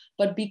behavior,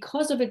 but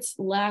because of its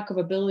lack of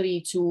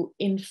ability to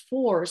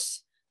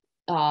enforce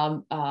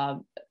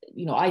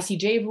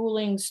ICJ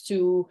rulings,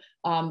 to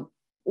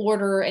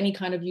order any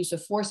kind of use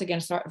of force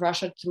against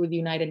Russia through the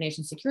United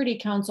Nations Security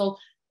Council,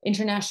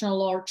 international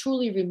law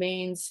truly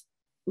remains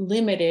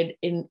limited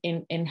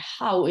in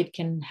how it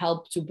can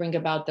help to bring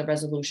about the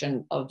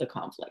resolution of the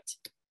conflict.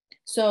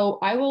 So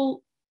I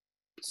will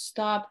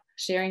stop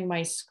sharing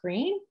my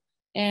screen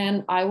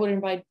and I would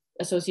invite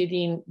Associate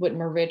Dean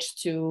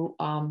Whitmer-Rich to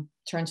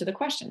turn to the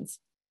questions.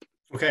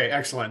 Okay,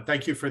 excellent.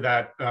 Thank you for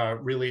that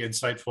really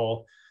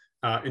insightful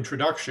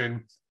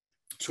introduction.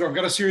 So I've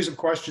got a series of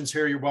questions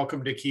here. You're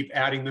welcome to keep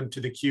adding them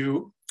to the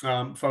queue,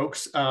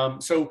 folks.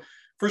 So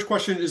first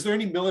question, is there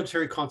any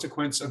military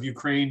consequence of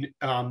Ukraine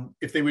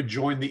if they would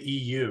join the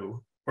EU?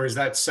 Or is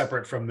that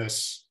separate from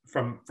this,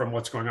 from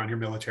what's going on here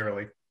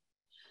militarily?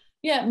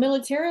 Yeah,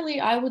 militarily,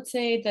 I would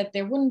say that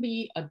there wouldn't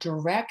be a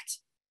direct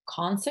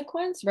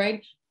consequence,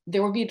 right?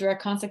 There would be a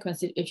direct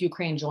consequence if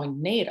Ukraine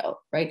joined NATO,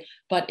 right?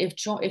 But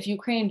if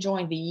Ukraine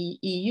joined the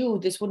EU,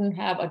 this wouldn't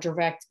have a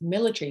direct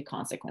military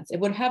consequence. It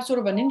would have sort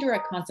of an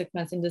indirect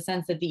consequence in the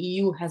sense that the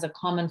EU has a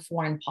common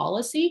foreign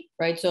policy,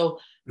 right? So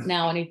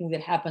now anything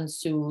that happens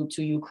to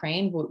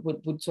Ukraine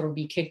would sort of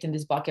be kicked in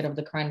this bucket of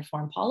the current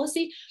foreign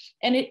policy.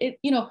 And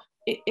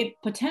it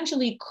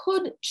potentially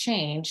could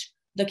change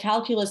the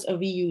calculus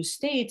of EU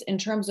states in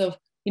terms of,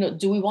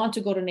 do we want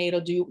to go to NATO?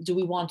 Do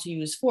we want to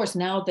use force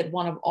now that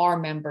one of our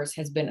members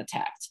has been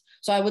attacked?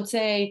 So I would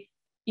say,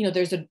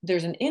 there's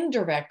an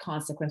indirect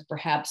consequence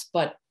perhaps,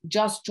 but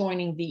just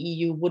joining the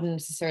EU wouldn't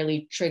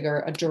necessarily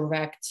trigger a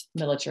direct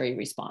military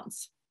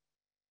response.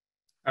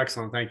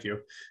 Excellent, thank you.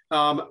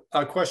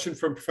 A question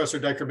from Professor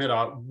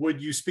Decker-Middaugh.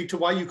 Would you speak to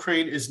why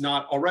Ukraine is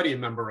not already a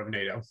member of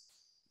NATO?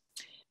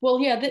 Well,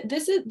 yeah,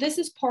 this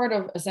is part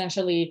of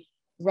essentially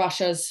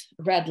Russia's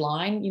red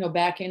line.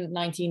 Back in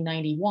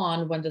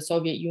 1991, when the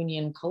Soviet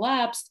Union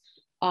collapsed,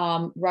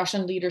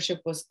 Russian leadership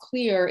was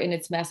clear in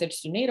its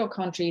message to NATO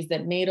countries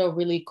that NATO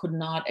really could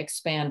not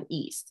expand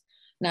east.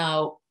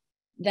 Now,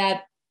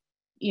 that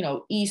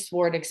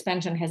eastward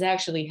expansion has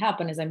actually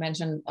happened, as I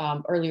mentioned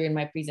earlier in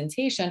my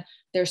presentation.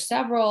 There's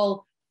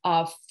several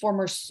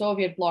former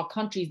Soviet bloc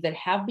countries that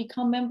have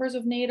become members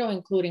of NATO,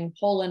 including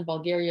Poland,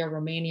 Bulgaria,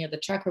 Romania, the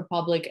Czech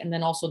Republic, and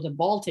then also the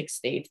Baltic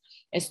states,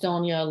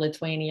 Estonia,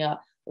 Lithuania,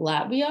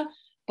 Latvia.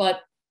 But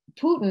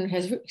Putin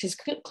has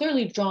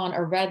clearly drawn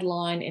a red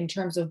line in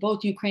terms of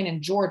both Ukraine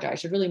and Georgia. I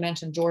should really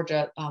mention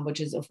Georgia, which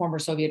is a former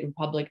Soviet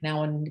republic,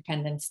 now an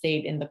independent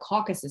state in the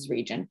Caucasus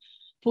region.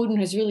 Putin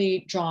has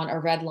really drawn a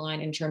red line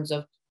in terms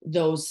of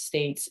those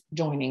states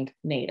joining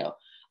NATO.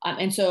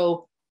 And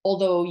so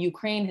although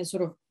Ukraine has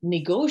sort of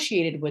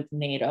negotiated with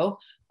NATO,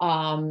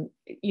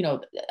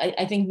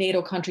 I think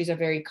NATO countries are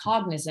very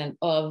cognizant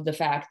of the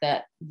fact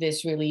that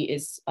this really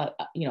is a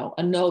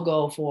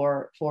no-go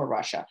for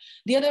Russia.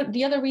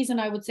 The other reason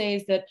I would say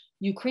is that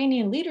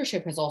Ukrainian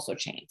leadership has also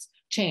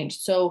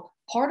changed. So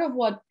part of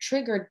what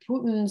triggered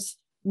Putin's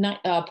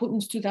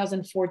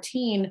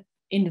 2014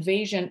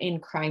 invasion in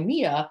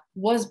Crimea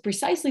was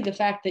precisely the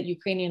fact that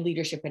Ukrainian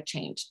leadership had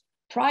changed.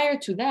 Prior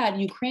to that,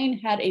 Ukraine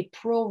had a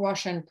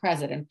pro-Russian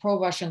president,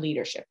 pro-Russian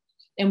leadership.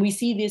 And we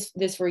see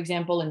this, for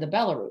example, in the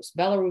Belarus.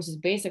 Belarus is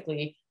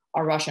basically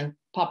a Russian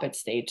puppet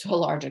state to a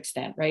large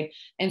extent, right?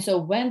 And so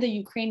when the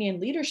Ukrainian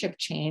leadership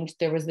changed,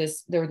 there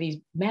were these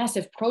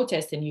massive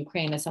protests in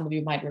Ukraine, as some of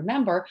you might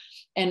remember,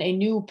 and a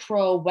new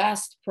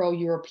pro-West,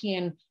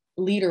 pro-European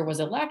leader was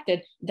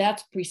elected.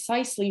 That's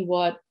precisely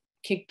what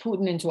kicked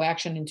Putin into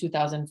action in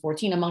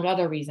 2014, among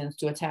other reasons,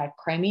 to attack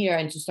Crimea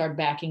and to start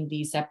backing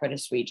these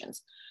separatist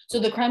regions. So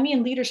the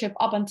Crimean leadership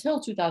up until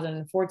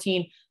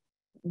 2014,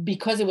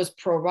 because it was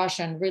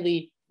pro-Russian,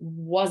 really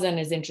wasn't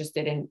as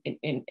interested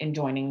in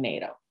joining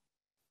NATO.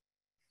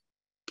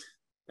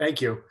 Thank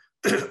you.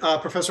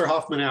 Professor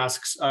Hoffman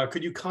asks,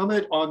 could you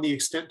comment on the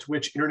extent to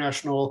which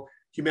international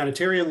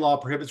humanitarian law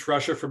prohibits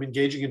Russia from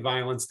engaging in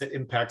violence that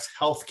impacts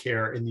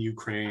healthcare in the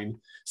Ukraine,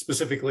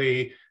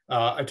 specifically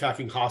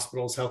attacking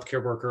hospitals,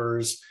 healthcare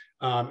workers,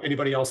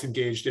 anybody else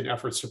engaged in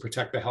efforts to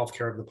protect the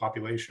healthcare of the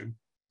population?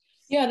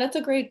 Yeah, that's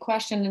a great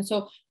question. And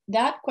so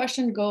that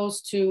question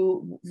goes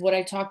to what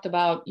I talked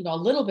about, a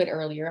little bit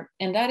earlier,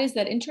 and that is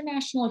that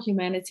international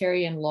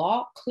humanitarian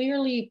law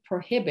clearly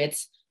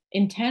prohibits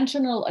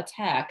intentional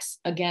attacks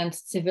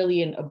against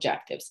civilian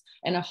objectives.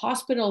 And a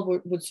hospital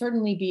would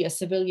certainly be a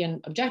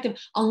civilian objective,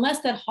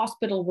 unless that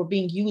hospital were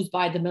being used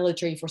by the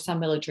military for some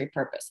military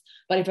purpose.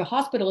 But if a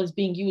hospital is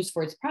being used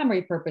for its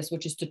primary purpose,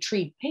 which is to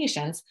treat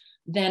patients,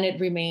 then it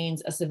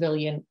remains a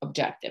civilian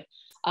objective.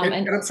 And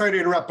I'm sorry to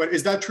interrupt, but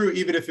is that true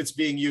even if it's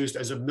being used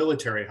as a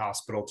military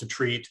hospital to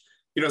treat,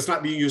 it's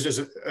not being used as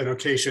an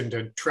occasion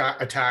to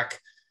attack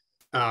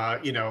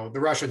the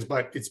Russians,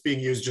 but it's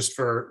being used just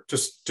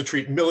to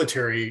treat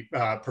military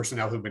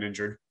personnel who've been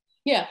injured?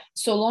 Yeah,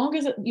 so long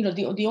as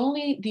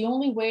the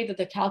only way that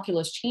the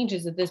calculus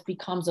changes, that this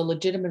becomes a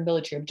legitimate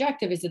military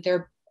objective, is that there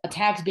are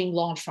attacks being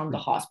launched from the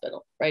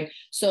hospital, right?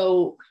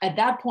 So at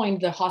that point,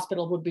 the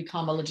hospital would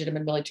become a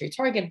legitimate military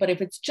target. But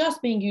if it's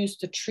just being used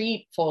to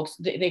treat folks,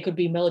 they could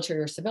be military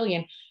or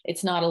civilian,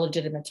 it's not a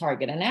legitimate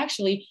target. And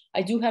actually,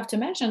 I do have to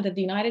mention that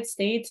the United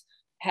States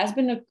has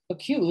been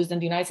accused,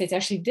 and the United States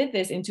actually did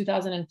this in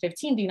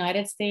 2015. The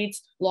United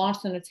States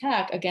launched an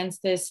attack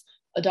against this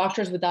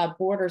Doctors Without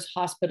Borders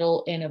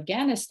hospital in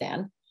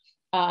Afghanistan.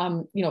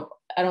 I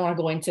don't want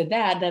to go into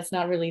that. That's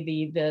not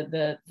really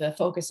the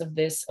focus of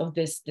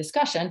this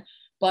discussion.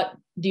 But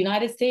the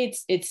United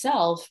States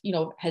itself,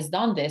 has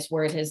done this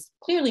where it has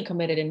clearly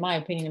committed, in my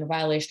opinion, a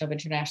violation of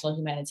international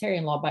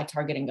humanitarian law by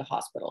targeting a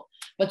hospital.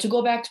 But to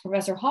go back to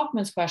Professor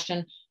Hoffman's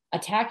question,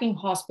 attacking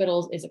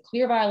hospitals is a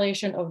clear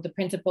violation of the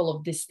principle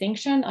of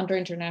distinction under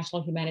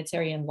international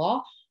humanitarian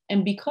law.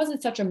 And because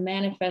it's such a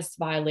manifest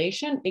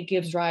violation, it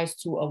gives rise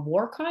to a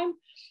war crime.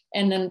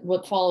 And then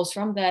what follows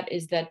from that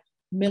is that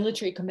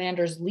military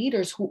commanders,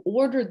 leaders who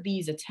ordered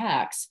these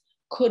attacks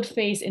could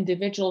face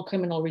individual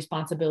criminal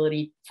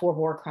responsibility for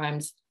war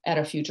crimes at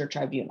a future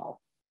tribunal.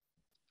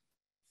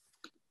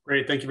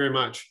 Great, thank you very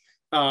much.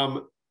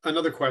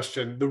 Another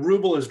question. The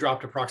ruble has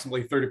dropped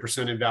approximately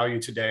 30% in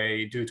value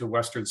today due to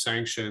Western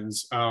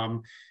sanctions.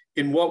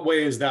 In what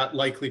way is that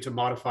likely to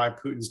modify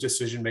Putin's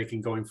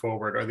decision-making going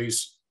forward? Are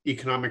these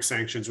economic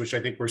sanctions, which I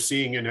think we're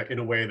seeing in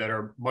a way that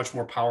are much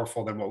more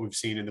powerful than what we've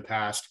seen in the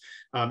past?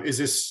 Do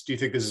you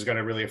think this is going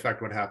to really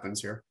affect what happens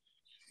here?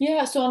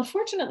 Yeah, so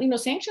unfortunately,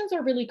 sanctions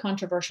are really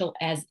controversial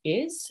as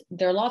is.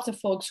 There are lots of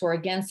folks who are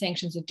against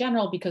sanctions in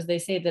general because they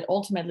say that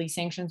ultimately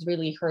sanctions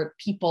really hurt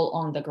people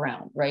on the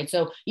ground, right?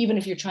 So even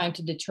if you're trying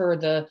to deter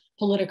the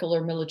political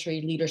or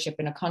military leadership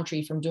in a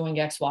country from doing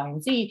X, Y,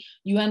 and Z,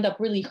 you end up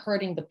really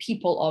hurting the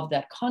people of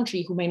that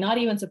country who may not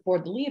even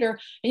support the leader.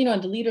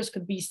 And the leaders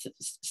could be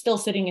still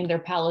sitting in their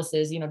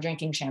palaces,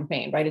 drinking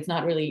champagne, right? It's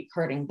not really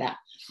hurting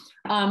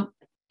them.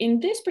 In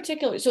this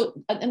particular,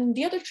 and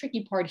the other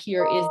tricky part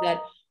here is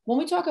that when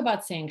we talk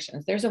about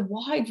sanctions, there's a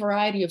wide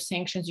variety of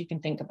sanctions you can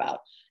think about.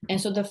 And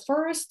so the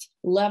first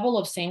level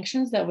of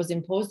sanctions that was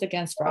imposed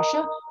against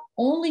Russia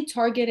only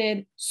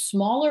targeted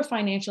smaller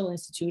financial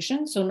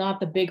institutions, so not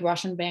the big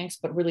Russian banks,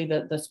 but really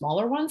the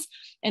smaller ones,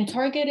 and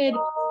targeted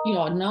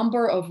a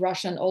number of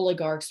Russian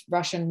oligarchs,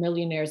 Russian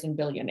millionaires and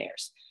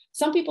billionaires.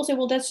 Some people say,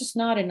 well, that's just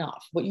not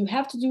enough. What you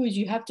have to do is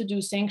you have to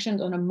do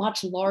sanctions on a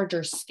much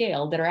larger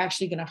scale that are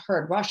actually going to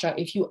hurt Russia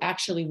if you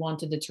actually want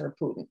to deter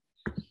Putin.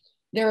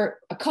 There are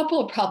a couple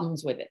of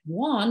problems with it.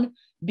 One,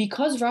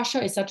 because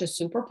Russia is such a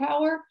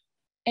superpower,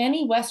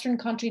 any Western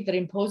country that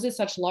imposes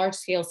such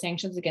large-scale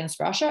sanctions against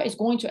Russia is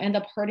going to end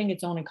up hurting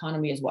its own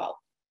economy as well.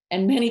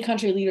 And many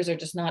country leaders are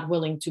just not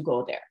willing to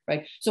go there,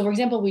 right? So for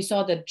example, we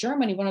saw that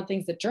Germany, one of the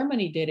things that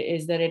Germany did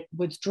is that it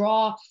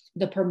withdrew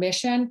the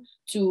permission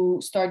to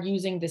start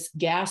using this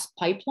gas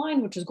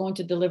pipeline, which was going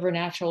to deliver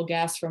natural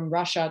gas from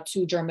Russia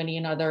to Germany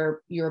and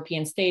other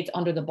European states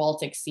under the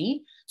Baltic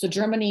Sea. So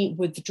Germany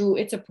withdrew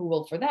its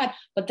approval for that,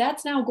 but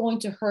that's now going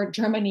to hurt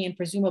Germany and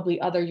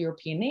presumably other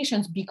European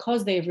nations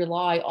because they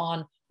rely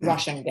on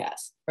Russian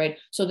gas, right?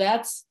 So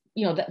that's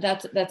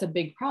a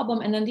big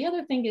problem. And then the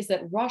other thing is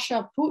that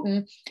Russia,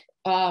 Putin,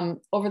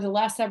 over the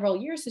last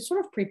several years has sort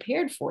of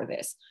prepared for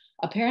this.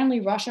 Apparently,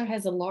 Russia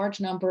has a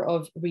large number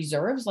of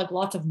reserves, like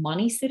lots of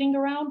money sitting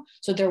around.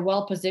 So they're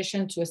well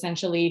positioned to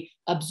essentially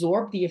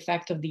absorb the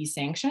effect of these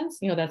sanctions.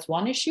 That's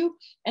one issue.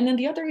 And then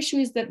the other issue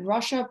is that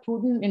Russia,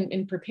 Putin,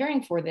 in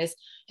preparing for this,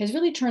 has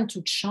really turned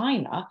to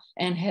China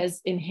and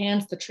has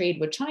enhanced the trade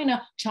with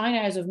China. China,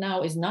 as of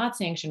now, is not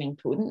sanctioning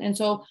Putin. And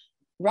so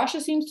Russia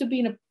seems to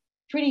be in a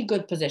pretty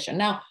good position.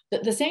 Now,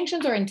 the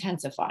sanctions are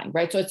intensifying,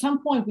 right? So at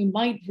some point, we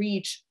might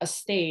reach a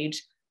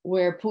stage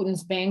where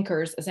Putin's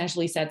bankers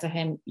essentially said to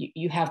him,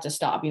 you have to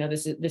stop,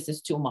 this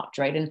is too much,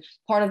 right? And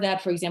part of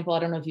that, for example, I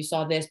don't know if you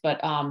saw this,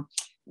 but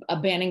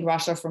banning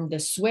Russia from the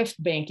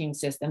SWIFT banking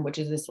system, which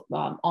is this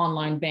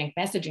online bank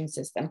messaging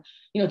system,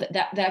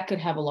 that could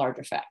have a large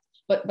effect.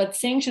 But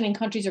sanctioning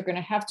countries are going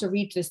to have to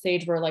reach the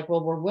stage where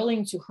we're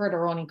willing to hurt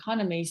our own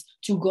economies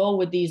to go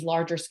with these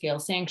larger scale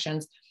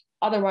sanctions.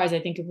 Otherwise, I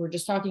think if we're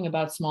just talking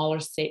about smaller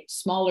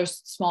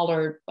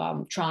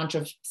tranche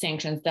of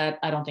sanctions, that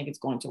I don't think it's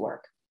going to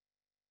work.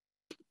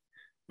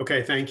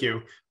 Okay, thank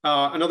you.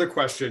 Another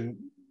question.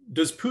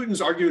 Does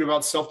Putin's argument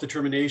about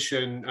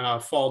self-determination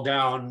fall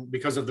down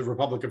because of the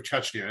Republic of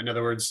Chechnya? In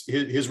other words,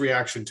 his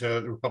reaction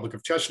to the Republic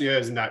of Chechnya,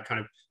 isn't that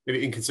kind of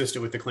maybe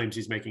inconsistent with the claims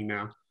he's making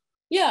now?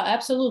 Yeah,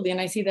 absolutely. And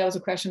I see that was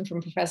a question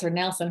from Professor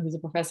Nelson, who's a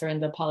professor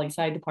in the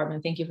poli-sci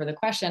department. Thank you for the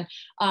question.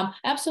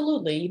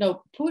 Absolutely.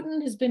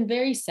 Putin has been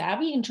very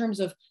savvy in terms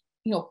of,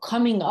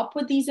 coming up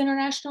with these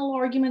international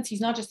arguments. He's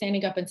not just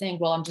standing up and saying,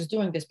 well, I'm just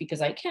doing this because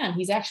I can.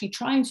 He's actually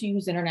trying to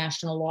use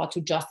international law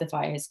to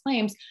justify his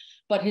claims.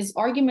 But his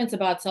arguments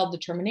about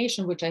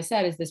self-determination, which I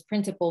said is this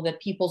principle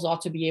that peoples ought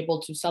to be able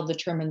to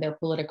self-determine their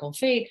political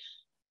fate,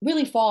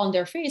 really fall on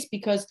their face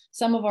because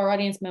some of our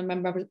audience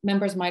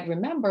members might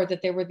remember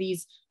that there were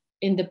these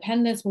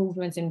independence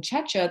movements in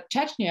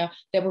Chechnya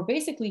that were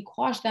basically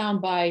quashed down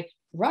by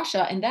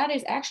Russia. And that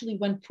is actually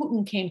when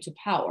Putin came to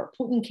power.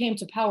 Putin came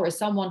to power as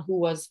someone who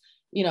was,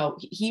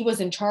 he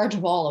was in charge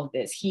of all of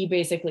this. He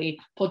basically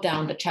put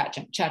down the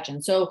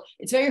Chechens. So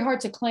it's very hard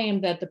to claim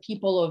that the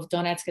people of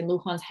Donetsk and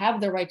Luhansk have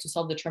the right to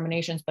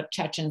self-determination, but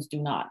Chechens do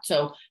not.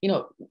 So,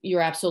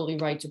 you're absolutely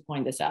right to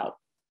point this out.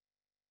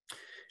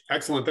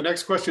 Excellent. The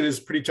next question is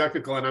pretty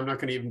technical, and I'm not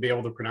going to even be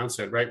able to pronounce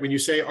it, right? When you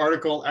say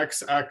Article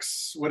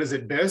XX, what is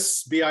it,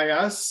 BIS,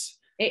 B-I-S?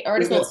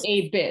 Article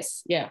 8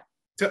 bis, yeah.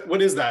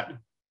 What is that?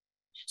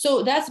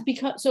 So that's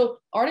because,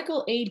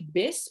 Article 8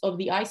 bis of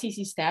the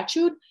ICC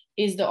statute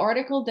is the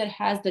article that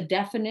has the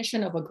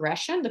definition of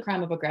aggression, the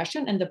crime of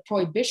aggression, and the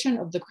prohibition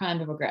of the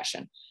crime of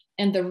aggression.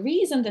 And the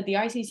reason that the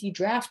ICC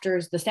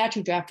drafters, the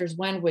statute drafters,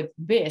 went with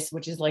bis,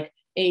 which is like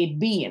a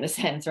B in a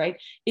sense, right,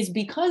 is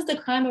because the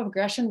crime of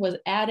aggression was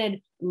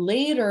added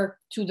later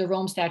to the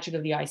Rome Statute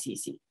of the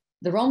ICC.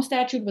 The Rome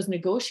Statute was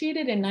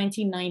negotiated in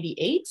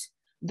 1998.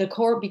 The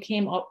court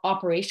became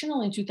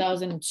operational in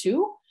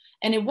 2002.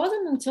 And it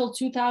wasn't until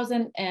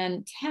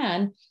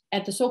 2010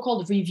 at the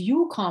so-called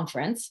review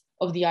conference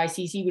of the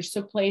ICC, which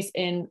took place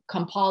in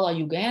Kampala,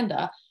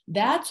 Uganda,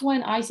 that's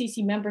when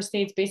ICC member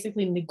states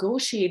basically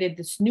negotiated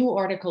this new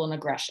article on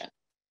aggression.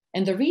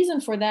 And the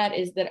reason for that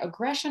is that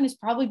aggression is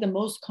probably the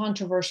most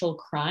controversial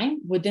crime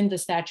within the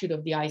statute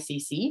of the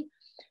ICC,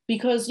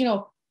 because, you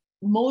know,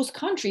 most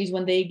countries,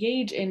 when they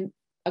engage in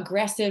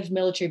aggressive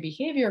military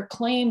behavior,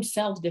 claim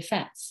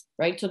self-defense,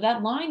 right? So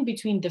that line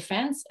between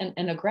defense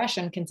and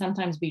aggression can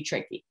sometimes be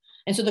tricky.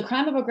 And so the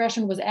crime of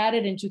aggression was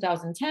added in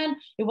 2010.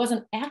 It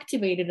wasn't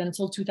activated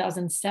until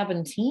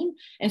 2017.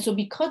 And so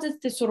because it's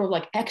this sort of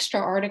like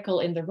extra article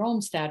in the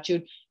Rome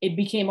statute, it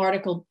became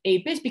Article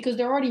 8 bis, because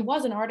there already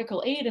was an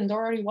Article 8 and there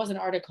already was an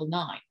Article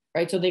 9,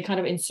 right? So they kind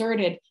of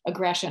inserted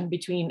aggression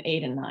between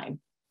 8 and 9.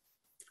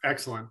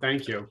 Excellent,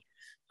 thank you.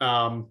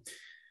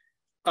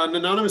 An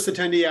anonymous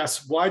attendee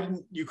asks, why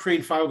didn't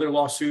Ukraine file their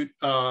lawsuit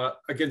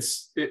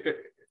against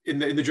in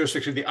the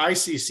jurisdiction of the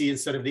ICC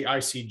instead of the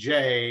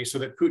ICJ, so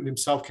that Putin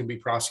himself can be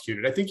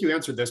prosecuted? I think you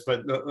answered this,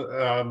 but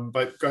go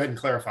ahead and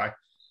clarify.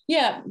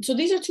 Yeah, so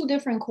these are two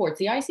different courts.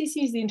 The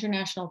ICC is the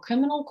International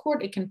Criminal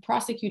Court. It can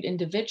prosecute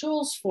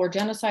individuals for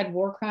genocide,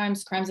 war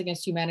crimes, crimes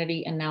against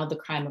humanity, and now the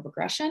crime of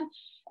aggression.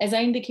 As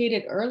I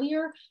indicated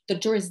earlier, the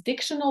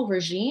jurisdictional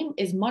regime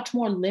is much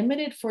more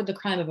limited for the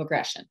crime of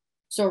aggression.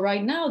 So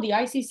right now, the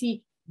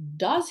ICC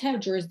does have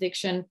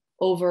jurisdiction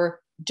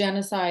over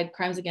genocide,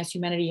 crimes against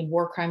humanity, and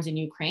war crimes in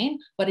Ukraine,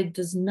 but it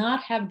does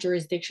not have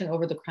jurisdiction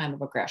over the crime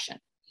of aggression.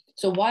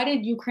 So why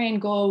did Ukraine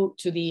go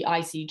to the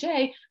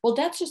ICJ? Well,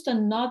 that's just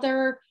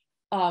another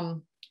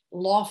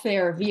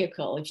lawfare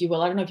vehicle, if you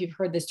will. I don't know if you've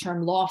heard this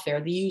term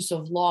lawfare, the use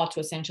of law to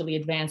essentially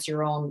advance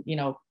your own,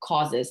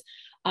 causes.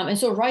 And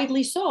so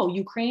rightly so,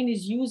 Ukraine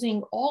is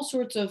using all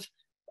sorts of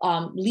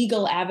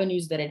legal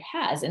avenues that it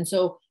has. And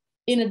so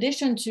in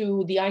addition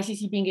to the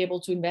ICC being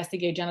able to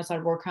investigate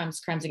genocide, war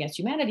crimes, crimes against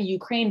humanity,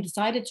 Ukraine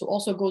decided to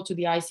also go to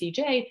the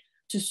ICJ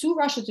to sue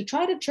Russia to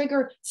try to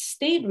trigger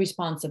state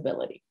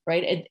responsibility,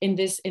 right? In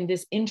this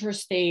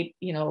interstate,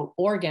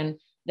 organ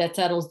that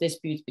settles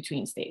disputes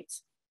between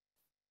states.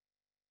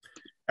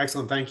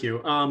 Excellent, thank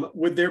you.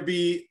 Would there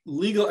be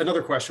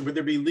another question, would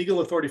there be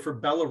legal authority for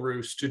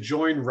Belarus to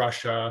join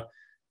Russia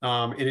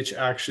in its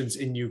actions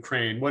in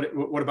Ukraine?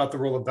 What about the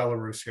role of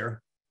Belarus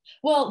here?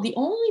 Well, the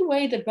only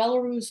way that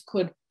Belarus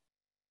could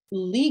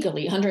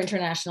legally, under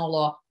international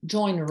law,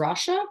 join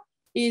Russia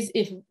is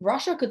if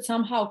Russia could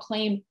somehow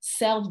claim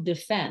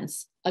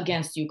self-defense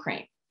against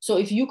Ukraine. So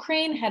if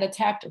Ukraine had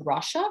attacked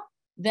Russia,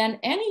 then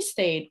any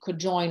state could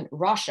join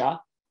Russia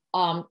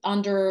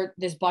under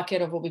this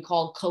bucket of what we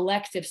call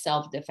collective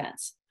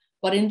self-defense.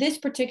 But in this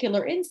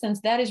particular instance,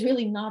 that is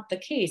really not the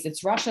case.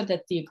 It's Russia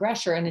that's the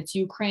aggressor, and it's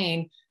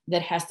Ukraine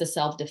that has the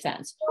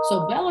self-defense.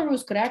 So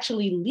Belarus could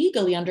actually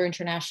legally, under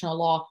international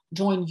law,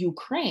 join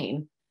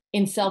Ukraine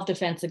in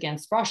self-defense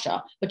against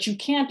Russia, but you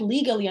can't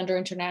legally, under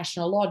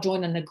international law,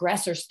 join an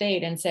aggressor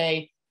state and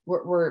say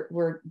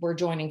we're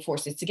joining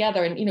forces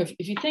together. And if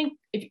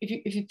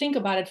you think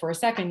about it for a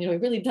second,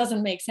 it really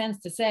doesn't make sense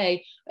to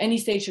say any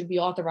state should be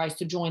authorized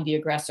to join the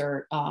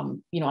aggressor,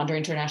 under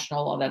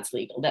international law that's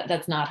legal.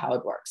 That's not how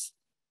it works.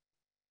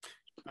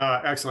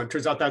 Excellent.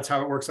 Turns out that's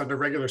how it works under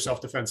regular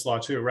self-defense law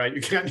too, right?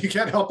 You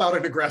can't help out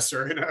an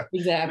aggressor in a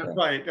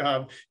fight.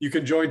 You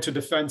can join to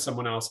defend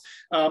someone else.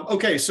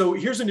 Okay, so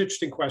here's an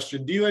interesting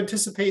question. Do you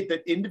anticipate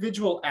that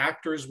individual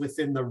actors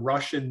within the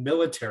Russian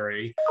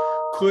military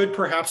could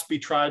perhaps be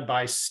tried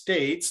by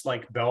states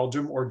like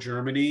Belgium or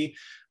Germany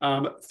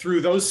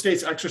through those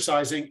states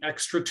exercising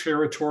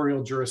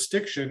extraterritorial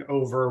jurisdiction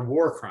over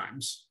war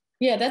crimes?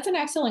 Yeah, that's an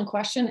excellent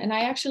question. And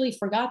I actually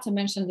forgot to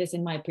mention this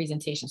in my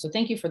presentation. So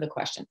thank you for the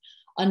question.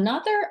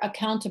 Another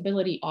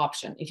accountability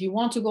option, if you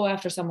want to go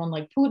after someone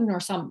like Putin or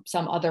some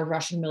other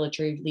Russian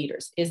military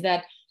leaders, is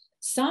that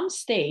some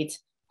states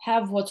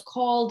have what's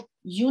called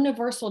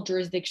universal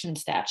jurisdiction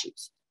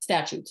statutes.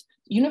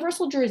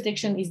 Universal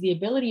jurisdiction is the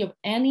ability of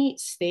any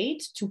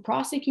state to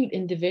prosecute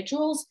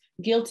individuals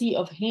guilty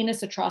of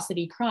heinous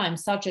atrocity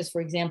crimes, such as,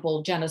 for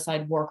example,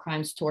 genocide, war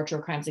crimes, torture,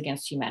 crimes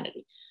against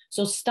humanity.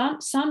 So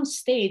some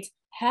states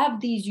have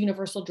these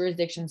universal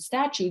jurisdiction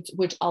statutes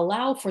which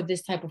allow for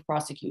this type of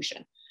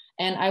prosecution.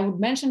 And I would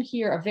mention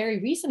here a very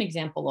recent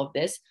example of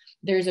this.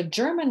 There's a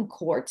German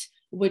court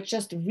which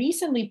just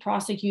recently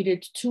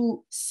prosecuted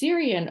 2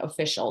 Syrian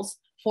officials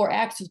for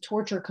acts of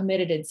torture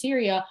committed in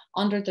Syria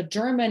under the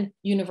German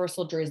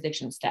universal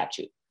jurisdiction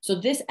statute. So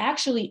this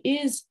actually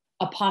is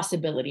a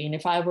possibility. And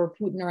if I were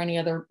Putin or any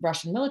other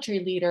Russian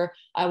military leader,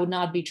 I would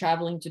not be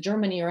traveling to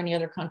Germany or any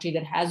other country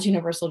that has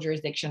universal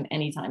jurisdiction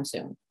anytime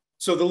soon.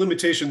 So the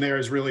limitation there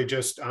is really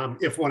just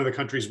if one of the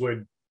countries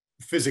would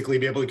physically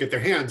be able to get their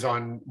hands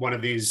on one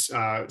of these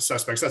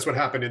suspects. That's what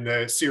happened in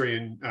the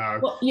Syrian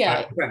well,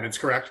 yeah. defendants,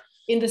 correct?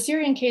 In the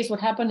Syrian case, what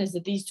happened is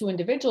that these two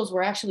individuals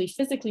were actually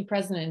physically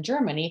present in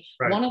Germany.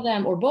 Right. One of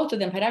them, or both of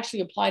them, had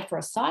actually applied for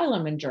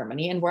asylum in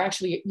Germany and were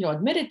actually,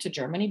 admitted to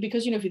Germany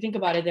because, if you think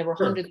about it, there were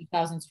hundreds of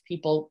thousands of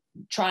people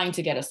trying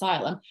to get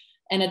asylum.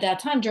 And at that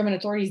time, German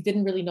authorities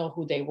didn't really know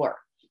who they were.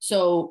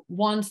 So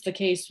once the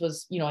case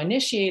was,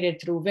 initiated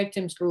through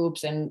victims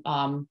groups and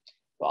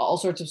all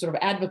sorts of sort of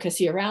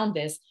advocacy around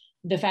this,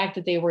 the fact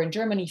that they were in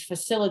Germany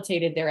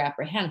facilitated their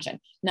apprehension.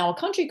 Now, a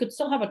country could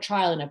still have a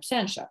trial in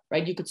absentia,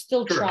 right? You could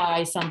still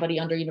try somebody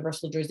under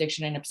universal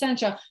jurisdiction in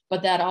absentia,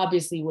 but that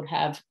obviously would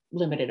have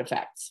limited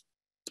effects.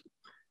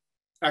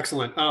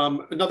 Excellent.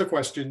 Another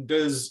question: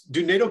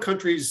 do NATO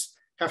countries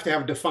have to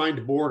have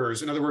defined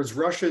borders? In other words,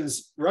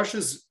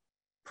 Russia's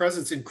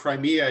presence in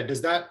Crimea,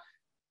 is that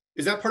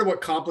part of what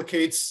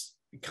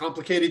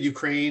complicated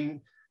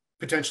Ukraine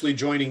potentially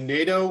joining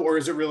NATO, or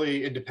is it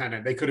really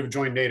independent? They could have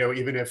joined NATO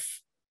even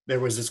if there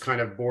was this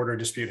kind of border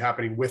dispute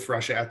happening with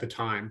Russia at the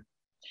time.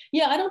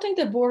 Yeah, I don't think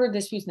that border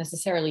disputes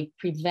necessarily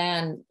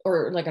prevent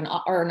or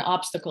an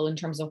obstacle in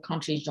terms of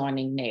countries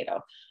joining NATO.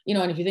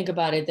 And if you think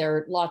about it, there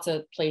are lots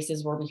of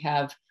places where we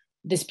have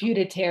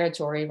disputed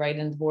territory, right?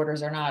 And the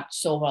borders are not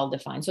so well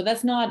defined. So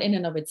that's not in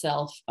and of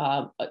itself,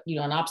 an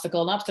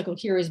obstacle. An obstacle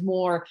here is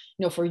more,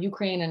 for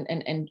Ukraine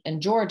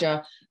and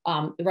Georgia,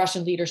 the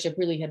Russian leadership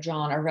really had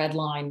drawn a red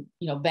line,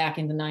 back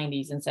in the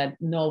 90s and said,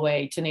 no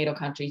way to NATO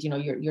countries,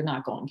 you're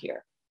not going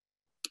here.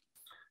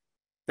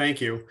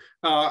 Thank you.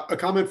 A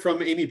comment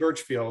from Amy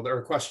Birchfield, or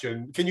a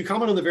question. Can you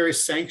comment on the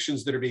various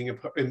sanctions that are being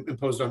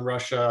imposed on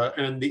Russia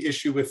and the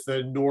issue with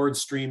the Nord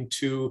Stream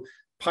 2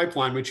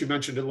 pipeline, which you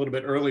mentioned a little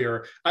bit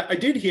earlier? I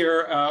did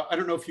hear, I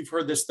don't know if you've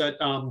heard this, that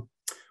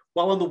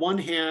while on the one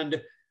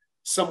hand,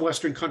 some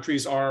Western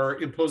countries are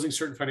imposing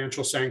certain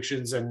financial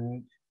sanctions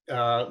and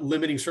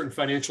limiting certain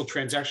financial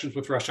transactions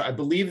with Russia, I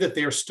believe that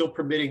they are still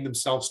permitting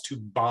themselves to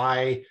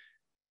buy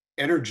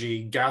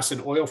energy, gas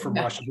and oil from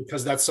Russia,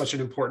 because that's such an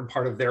important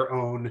part of their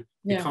own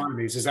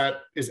economies.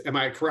 Am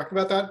I correct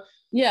about that?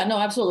 Yeah, no,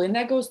 absolutely. And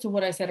that goes to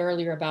what I said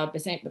earlier about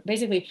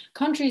basically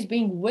countries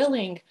being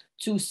willing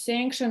to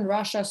sanction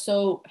Russia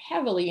so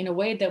heavily in a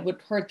way that would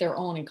hurt their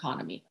own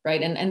economy,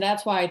 right? And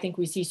that's why I think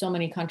we see so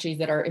many countries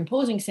that are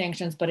imposing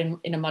sanctions, but in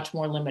a much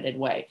more limited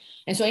way.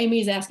 And so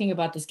Amy is asking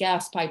about this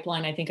gas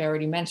pipeline. I think I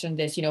already mentioned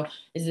this,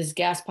 is this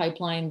gas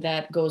pipeline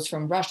that goes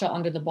from Russia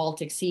under the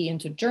Baltic Sea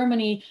into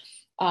Germany,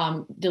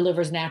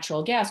 delivers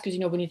natural gas, because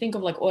when you think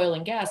of oil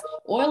and gas,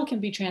 oil can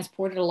be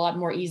transported a lot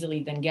more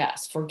easily than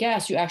gas. For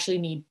gas, you actually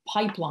need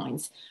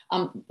pipelines.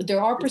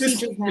 There are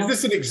procedures now. Is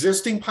this an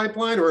existing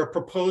pipeline or a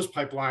proposed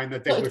pipeline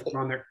that they've put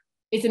on there?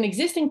 It's an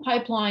existing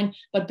pipeline,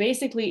 but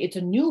basically it's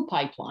a new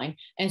pipeline.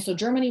 And so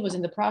Germany was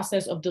in the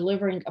process of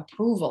delivering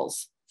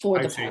approvals for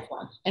the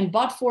pipeline. And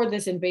but for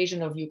this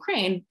invasion of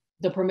Ukraine,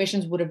 the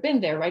permissions would have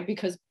been there, right?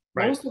 Because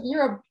most of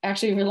Europe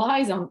actually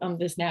relies on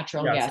this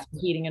natural gas for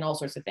heating and all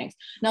sorts of things.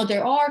 Now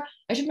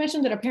I should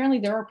mention that apparently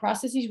there are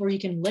processes where you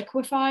can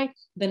liquefy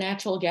the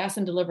natural gas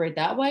and deliver it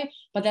that way,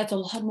 but that's a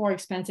lot more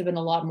expensive and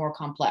a lot more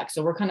complex.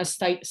 So we're kind of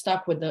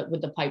stuck with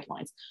the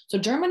pipelines. So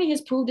Germany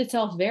has proved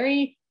itself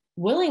very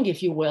willing,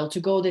 if you will, to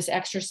go this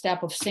extra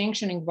step of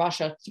sanctioning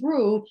Russia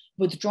through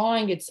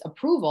withdrawing its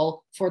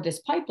approval for this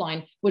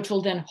pipeline, which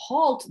will then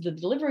halt the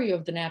delivery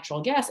of the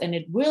natural gas, and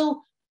it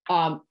will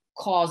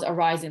cause a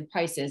rise in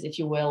prices, if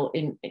you will,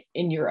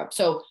 in Europe.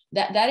 So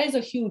that is a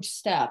huge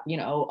step,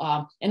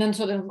 and then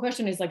so the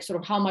question is sort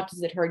of how much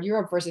does it hurt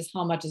Europe versus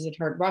how much does it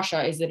hurt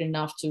Russia? Is it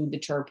enough to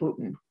deter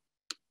Putin?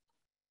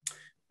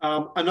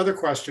 Another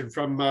question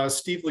from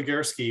Steve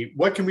Legersky.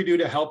 What can we do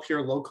to help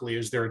here locally?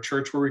 Is there a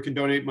church where we can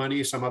donate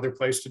money, some other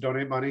place to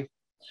donate money?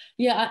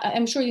 Yeah,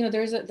 I'm sure,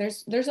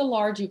 there's a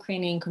large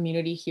Ukrainian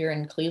community here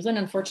in Cleveland.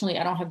 Unfortunately,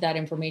 I don't have that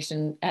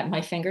information at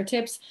my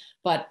fingertips,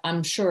 but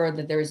I'm sure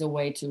that there's a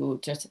way to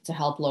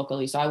help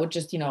locally. So I would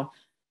just,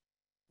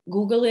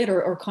 Google it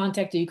or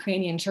contact the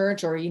Ukrainian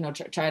church, or,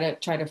 try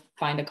to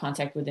find a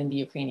contact within the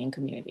Ukrainian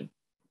community.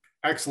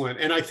 Excellent.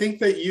 And I think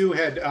that you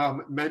had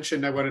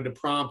mentioned, I wanted to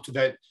prompt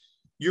that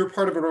you're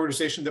part of an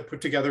organization that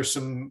put together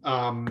some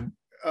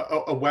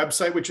a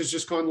website which has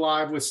just gone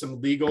live with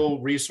some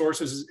legal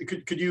resources.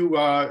 Could you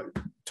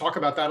talk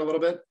about that a little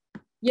bit?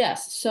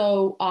 Yes.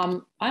 So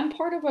I'm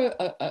part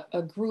of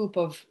a group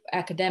of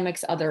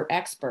academics, other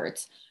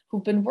experts,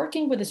 who've been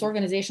working with this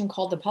organization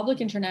called the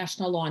Public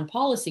International Law and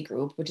Policy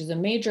Group, which is a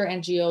major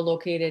NGO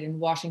located in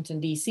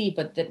Washington, D.C.,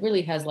 but that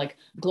really has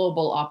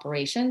global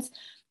operations.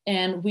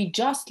 And we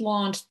just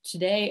launched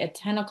today at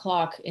 10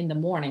 o'clock in the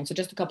morning, so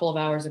just a couple of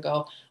hours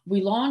ago,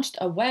 we launched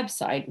a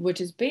website,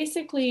 which is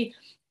basically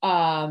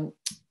a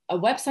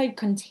website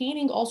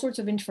containing all sorts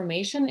of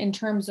information in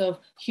terms of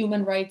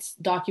human rights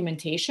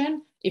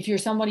documentation. If you're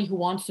somebody who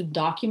wants to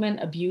document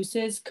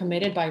abuses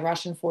committed by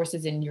Russian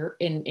forces in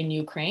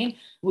Ukraine,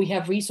 we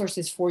have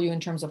resources for you in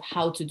terms of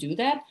how to do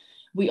that.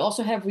 We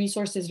also have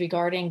resources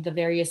regarding the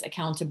various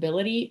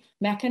accountability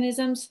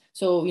mechanisms.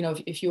 So,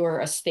 if you're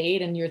a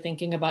state and you're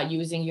thinking about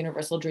using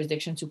universal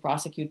jurisdiction to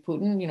prosecute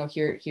Putin,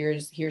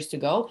 here's to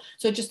go.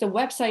 So just a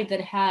website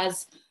that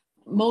has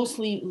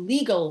mostly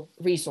legal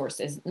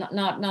resources,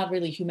 not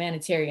really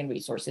humanitarian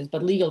resources,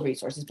 but legal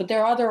resources. But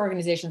there are other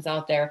organizations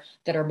out there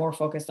that are more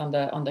focused on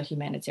the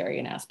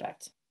humanitarian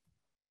aspect.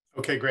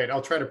 Okay, great.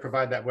 I'll try to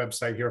provide that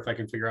website here if I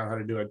can figure out how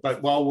to do it.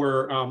 But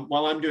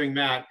while I'm doing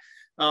that,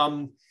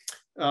 one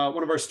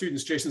of our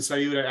students, Jason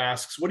Sayuda,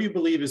 asks, what do you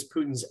believe is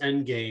Putin's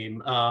end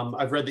game?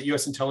 I've read that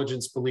U.S.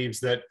 intelligence believes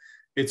that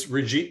it's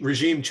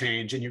regime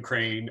change in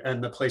Ukraine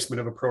and the placement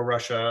of a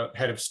pro-Russia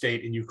head of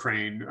state in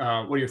Ukraine.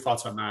 What are your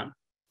thoughts on that?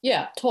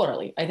 Yeah,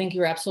 totally. I think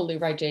you're absolutely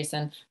right,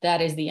 Jason.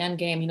 That is the end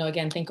game.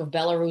 Again, think of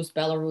Belarus.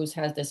 Belarus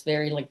has this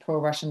very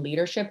pro-Russian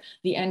leadership.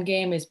 The end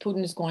game is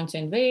Putin is going to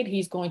invade.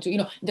 He's going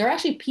to, there are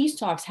actually peace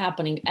talks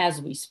happening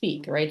as we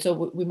speak, right?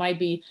 So we might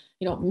be,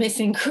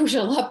 missing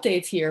crucial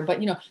updates here, but,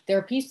 there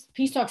are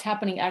peace talks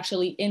happening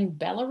actually in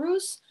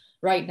Belarus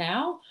right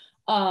now.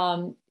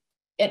 And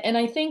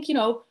I think,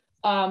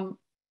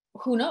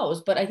 who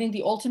knows, but I think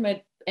the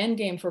ultimate end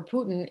game for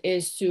Putin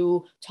is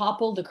to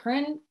topple the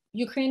current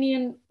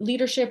Ukrainian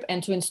leadership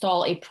and to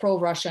install a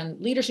pro-Russian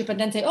leadership, and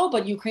then say, oh,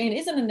 but Ukraine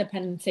is an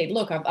independent state.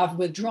 Look, I've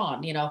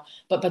withdrawn,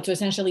 but to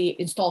essentially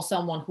install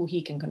someone who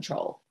he can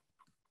control.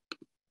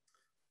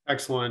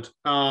 Excellent.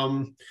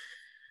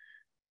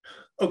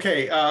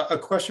 Okay, a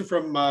question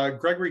from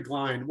Gregory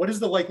Glein. What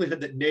is the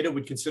likelihood that NATO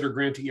would consider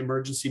granting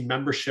emergency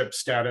membership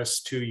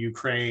status to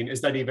Ukraine?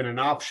 Is that even an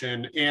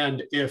option?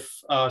 And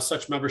if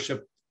such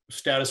membership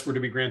status were to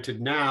be granted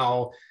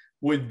now,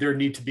 would there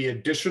need to be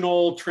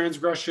additional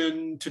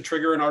transgression to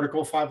trigger an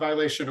Article 5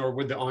 violation, or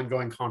would the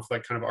ongoing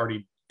conflict kind of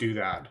already do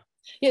that?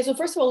 Yeah, so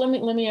first of all,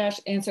 let me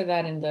answer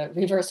that in the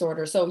reverse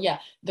order. So yeah,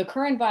 the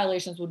current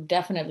violations would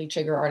definitely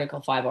trigger Article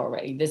 5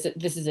 already. This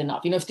is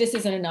enough. If this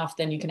isn't enough,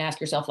 then you can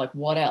ask yourself,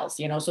 what else?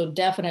 So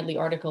definitely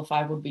Article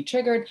 5 would be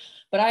triggered.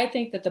 But I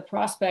think that the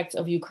prospects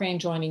of Ukraine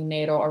joining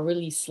NATO are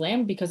really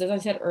slim because, as I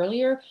said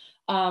earlier,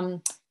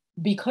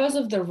 because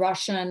of the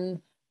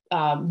Russian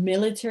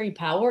military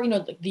power,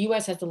 the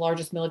US has the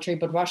largest military,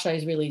 but Russia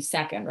is really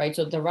second, right?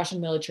 So the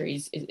Russian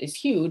military is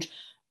huge.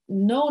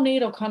 No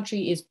NATO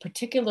country is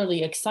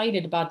particularly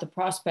excited about the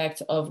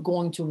prospect of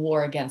going to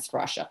war against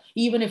Russia.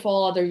 Even if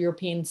all other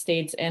European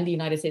states and the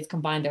United States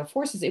combined their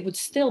forces, it would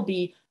still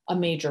be a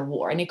major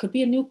war, and it could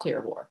be a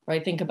nuclear war,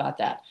 right? Think about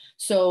that.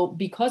 So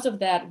because of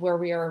that, where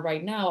we are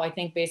right now, I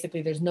think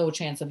basically there's no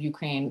chance of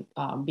Ukraine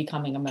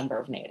becoming a member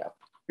of NATO.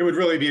 It would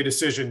really be a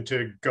decision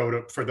to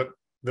go for the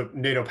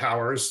NATO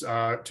powers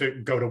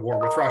to go to war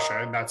with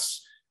Russia. And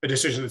that's a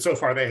decision that so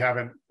far they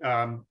haven't,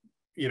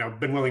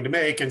 been willing to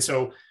make. And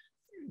so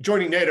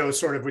joining NATO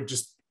sort of would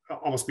just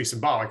almost be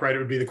symbolic, right? It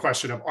would be the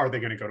question of, are they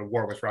going to go to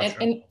war with Russia?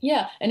 And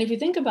if you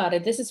think about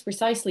it, this is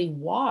precisely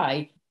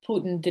why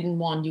Putin didn't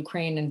want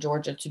Ukraine and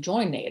Georgia to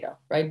join NATO,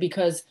 right?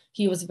 Because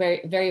he was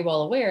very, very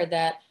well aware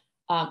that,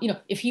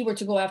 if he were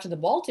to go after the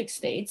Baltic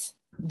states,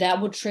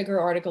 that would trigger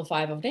Article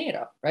 5 of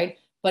NATO, right?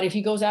 But if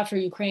he goes after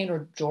Ukraine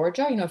or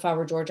Georgia, if I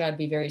were Georgia, I'd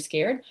be very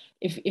scared.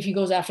 If he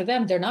goes after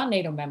them, they're not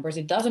NATO members.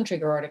 It doesn't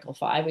trigger Article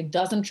 5. It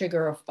doesn't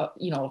trigger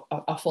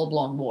a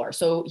full-blown war.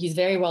 So he's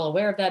very well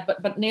aware of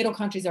that. But NATO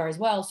countries are as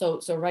well. So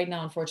right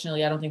now,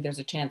 unfortunately, I don't think there's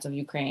a chance of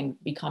Ukraine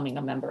becoming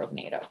a member of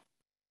NATO.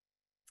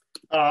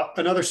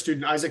 Another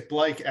student, Isaac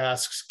Blake,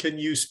 asks, can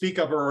you speak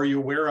of, or are you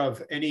aware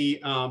of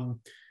any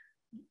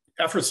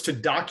efforts to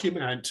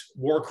document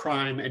war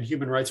crime and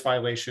human rights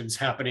violations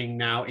happening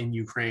now in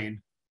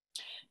Ukraine?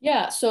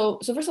 Yeah, so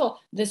first of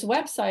all, this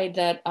website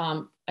that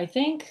I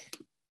think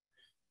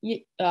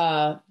we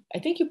can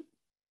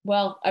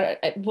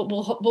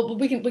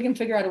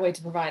figure out a way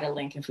to provide a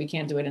link if we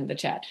can't do it in the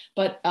chat.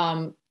 But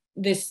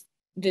this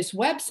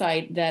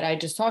website that I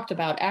just talked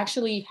about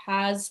actually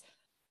has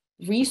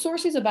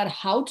resources about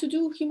how to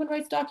do human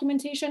rights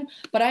documentation.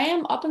 But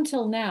up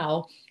until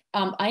now,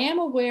 I am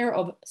aware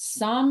of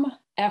some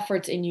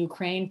efforts in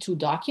Ukraine to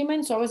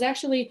document. So I was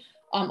actually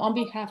on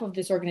behalf of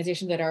this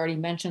organization that I already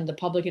mentioned, the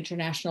Public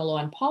International Law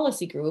and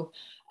Policy Group,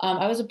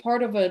 I was a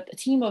part of a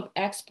team of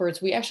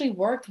experts. We actually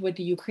worked with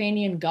the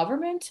Ukrainian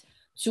government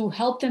to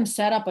help them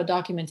set up a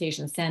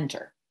documentation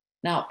center.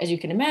 Now, as you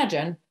can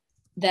imagine,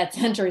 that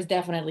center is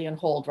definitely on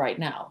hold right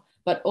now.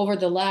 But over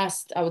the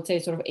last, I would say,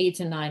 sort of 8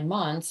 to 9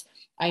 months,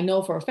 I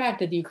know for a fact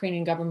that the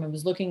Ukrainian government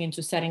was looking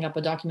into setting up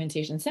a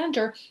documentation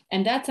center,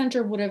 and that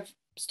center would have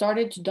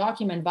started to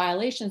document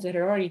violations that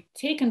had already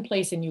taken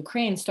place in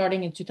Ukraine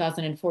starting in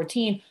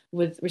 2014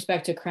 with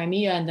respect to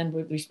Crimea and then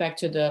with respect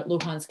to the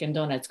Luhansk and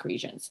Donetsk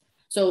regions.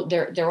 So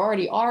there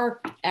already are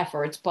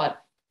efforts,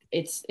 but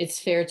it's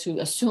fair to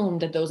assume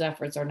that those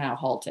efforts are now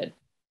halted.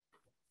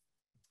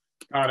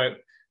 Got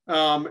it.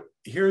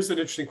 Here's an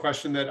interesting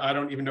question that I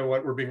don't even know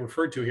what we're being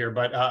referred to here,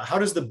 but how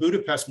does the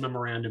Budapest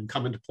Memorandum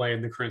come into play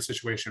in the current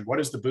situation? What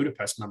is the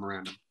Budapest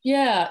Memorandum?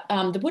 Yeah,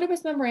 the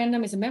Budapest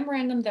Memorandum is a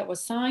memorandum that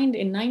was signed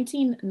in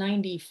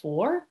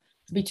 1994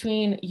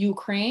 between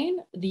Ukraine,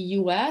 the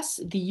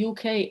US, the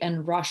UK,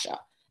 and Russia.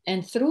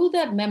 And through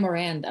that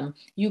memorandum,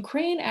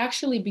 Ukraine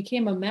actually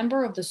became a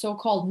member of the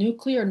so-called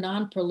Nuclear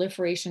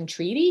Non-Proliferation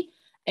Treaty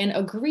and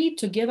agreed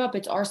to give up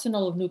its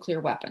arsenal of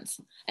nuclear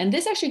weapons. And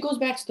this actually goes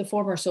back to the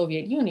former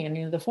Soviet Union.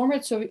 You know, the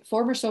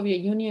former Soviet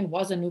Union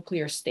was a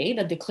nuclear state,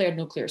 a declared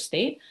nuclear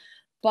state,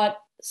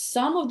 but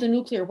some of the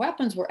nuclear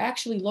weapons were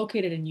actually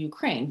located in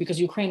Ukraine because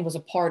Ukraine was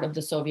a part of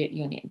the Soviet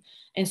Union.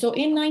 And so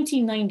in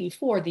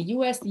 1994, the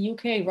US, the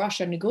UK,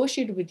 Russia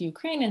negotiated with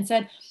Ukraine and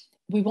said,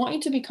 we want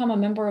you to become a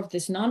member of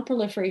this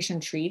non-proliferation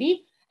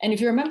treaty. And if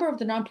you're a member of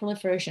the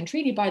non-proliferation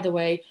treaty, by the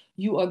way,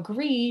 you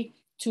agree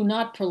to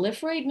not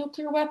proliferate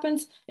nuclear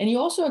weapons. And you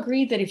also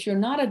agree that if you're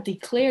not a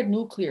declared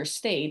nuclear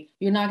state,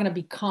 you're not going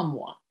to become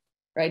one,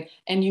 right?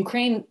 And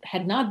Ukraine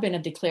had not been a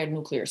declared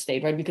nuclear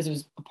state, right? Because it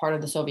was a part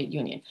of the Soviet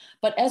Union.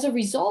 But as a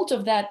result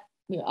of that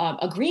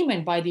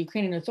agreement by the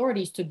Ukrainian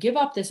authorities to give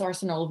up this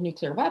arsenal of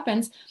nuclear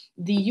weapons,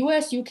 the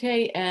US,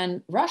 UK,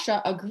 and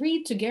Russia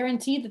agreed to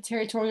guarantee the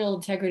territorial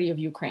integrity of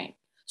Ukraine.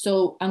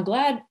 So I'm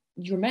glad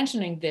you're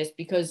mentioning this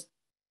because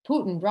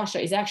Putin, Russia,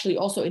 is actually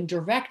also in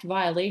direct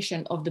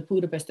violation of the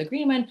Budapest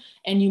Agreement.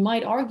 And you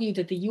might argue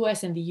that the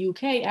US and the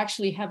UK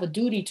actually have a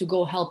duty to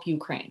go help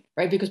Ukraine,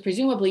 right? Because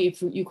presumably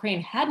if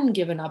Ukraine hadn't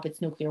given up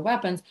its nuclear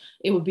weapons,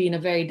 it would be in a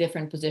very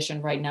different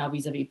position right now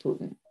vis-a-vis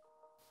Putin.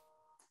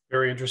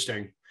 Very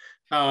interesting.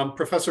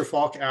 Professor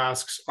Falk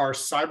asks, are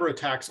cyber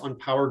attacks on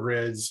power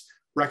grids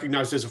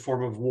recognized as a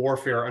form of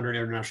warfare under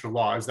international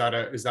law? Is that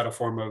a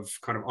form of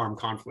kind of armed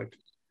conflict?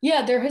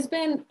 Yeah, there has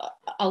been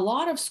a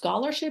lot of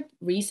scholarship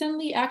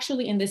recently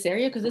actually in this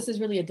area because this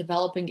is really a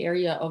developing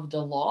area of the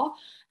law.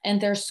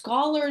 And there's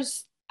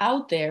scholars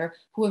out there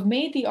who have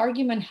made the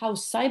argument how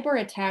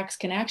cyber attacks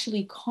can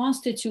actually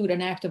constitute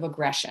an act of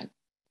aggression.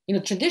 You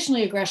know,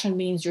 traditionally aggression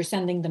means you're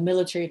sending the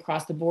military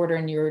across the border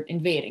and you're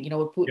invading, you know,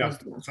 what Putin is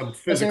doing. Some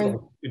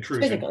physical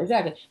intrusion. Physical,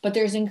 exactly. But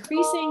there's there's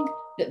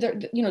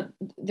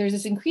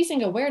this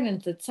increasing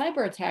awareness that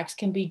cyber attacks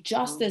can be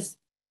just as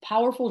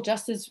powerful,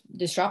 just as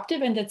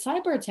disruptive, and that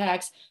cyber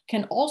attacks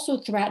can also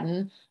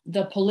threaten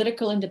the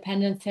political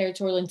independence,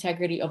 territorial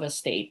integrity of a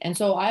state. And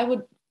so I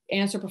would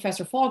answer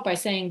Professor Falk by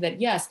saying that,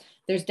 yes,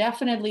 there's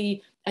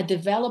definitely a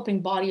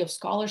developing body of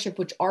scholarship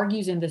which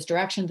argues in this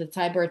direction that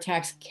cyber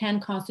attacks can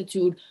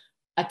constitute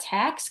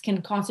attacks,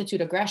 can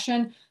constitute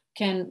aggression,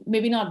 can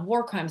maybe not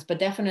war crimes, but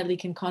definitely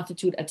can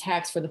constitute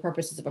attacks for the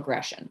purposes of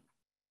aggression.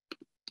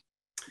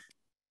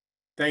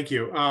 Thank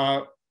you.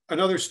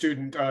 Another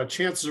student,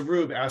 Chance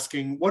Zarub,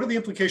 asking, what are the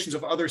implications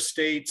of other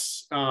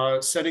states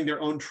sending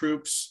their own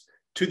troops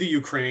to the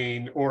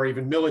Ukraine or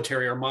even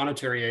military or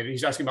monetary aid?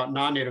 He's asking about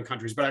non-NATO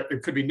countries, but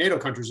it could be NATO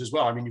countries as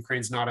well. I mean,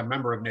 Ukraine's not a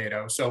member of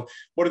NATO. So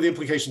what are the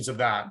implications of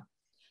that?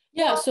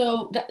 Yeah,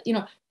 so,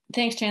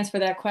 thanks, Chance, for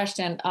that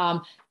question.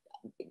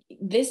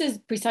 This is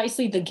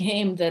precisely the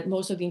game that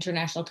most of the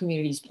international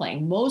community is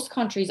playing. Most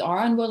countries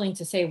are unwilling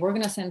to say, we're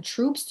going to send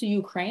troops to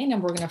Ukraine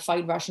and we're going to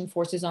fight Russian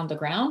forces on the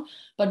ground.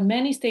 But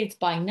many states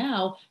by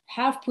now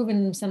have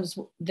proven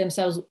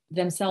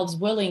themselves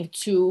willing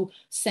to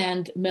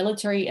send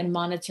military and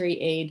monetary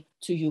aid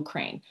to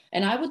Ukraine.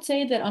 And I would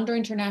say that under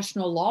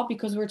international law,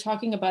 because we're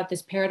talking about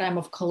this paradigm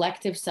of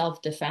collective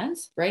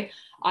self-defense, right?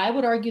 I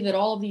would argue that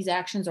all of these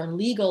actions are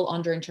legal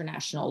under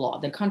international law.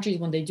 The countries,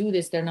 when they do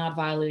this, they're not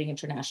violating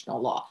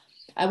international law.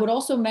 I would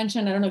also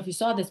mention, I don't know if you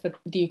saw this, but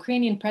the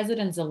Ukrainian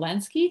President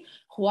Zelensky,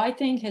 who I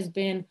think has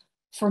been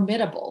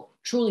formidable,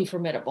 truly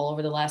formidable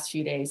over the last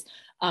few days,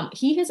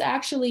 he has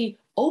actually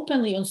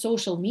openly on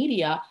social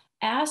media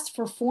asked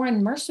for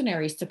foreign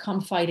mercenaries to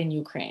come fight in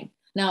Ukraine.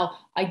 Now,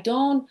 I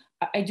do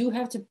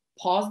have to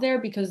pause there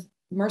because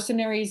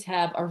mercenaries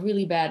have a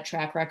really bad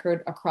track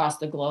record across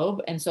the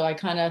globe. And so I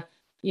kind of,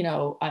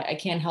 I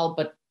can't help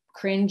but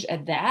cringe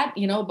at that,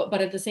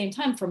 but at the same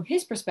time, from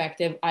his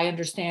perspective, I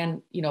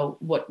understand,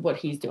 what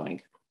he's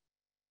doing.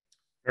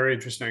 Very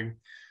interesting.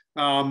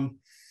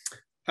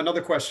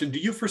 Another question, do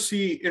you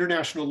foresee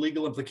international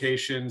legal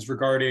implications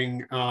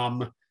regarding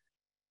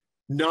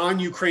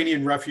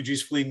non-Ukrainian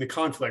refugees fleeing the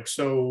conflict?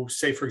 So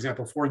say, for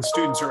example, foreign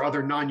students or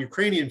other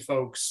non-Ukrainian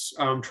folks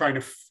trying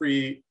to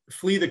flee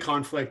the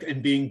conflict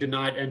and being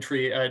denied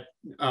entry at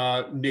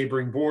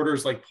neighboring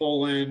borders like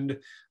Poland.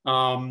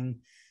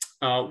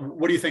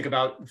 What do you think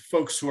about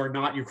folks who are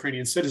not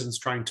Ukrainian citizens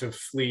trying to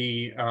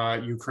flee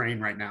Ukraine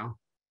right now?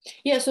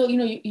 Yeah, so,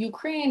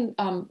 Ukraine,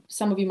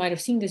 some of you might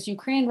have seen this,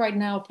 Ukraine right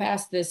now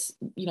passed this,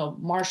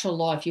 martial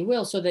law, if you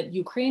will, so that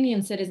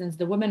Ukrainian citizens,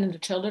 the women and the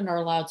children are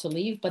allowed to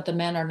leave, but the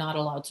men are not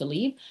allowed to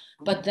leave.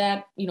 But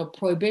that,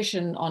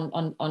 prohibition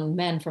on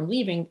men from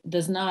leaving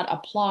does not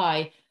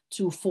apply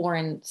to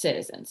foreign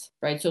citizens,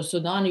 right? So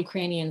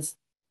non-Ukrainians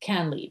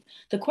can leave.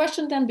 The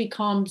question then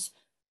becomes,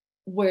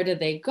 where do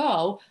they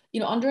go?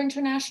 Under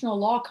international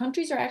law,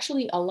 countries are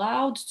actually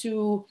allowed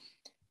to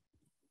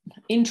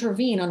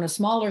intervene on a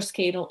smaller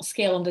scale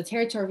on the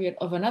territory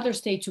of another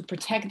state to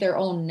protect their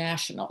own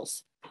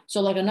nationals. So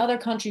like another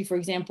country, for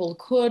example,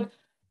 could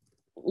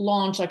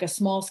launch like a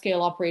small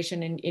scale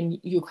operation in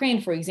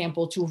Ukraine, for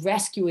example, to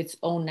rescue its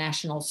own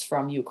nationals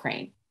from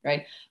Ukraine,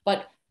 right?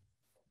 But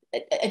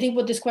I think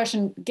what this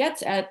question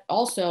gets at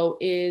also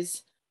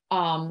is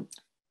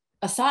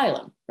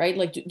asylum, right?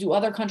 Like, do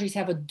other countries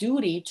have a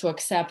duty to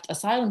accept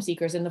asylum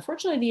seekers? And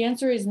unfortunately, the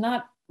answer is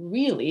not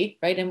really,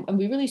 right? And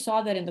we really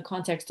saw that in the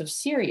context of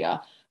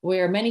Syria,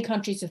 where many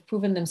countries have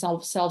proven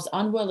themselves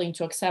unwilling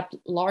to accept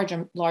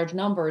large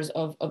numbers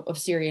of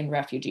Syrian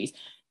refugees.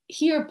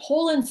 Here,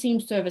 Poland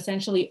seems to have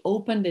essentially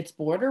opened its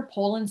border.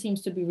 Poland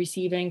seems to be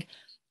receiving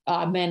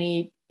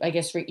many, I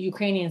guess,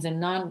 Ukrainians and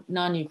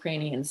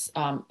non-Ukrainians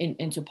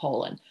into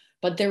Poland.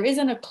 But there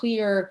isn't a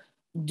clear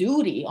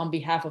duty on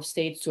behalf of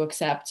states to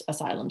accept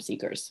asylum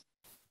seekers.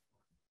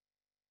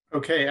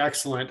 Okay,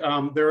 excellent.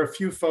 There are a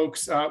few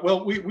folks,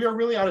 well, we are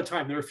really out of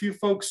time. There are a few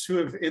folks who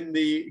have in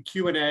the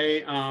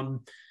Q&A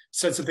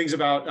said some things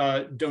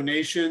about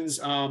donations.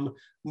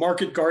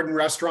 Market Garden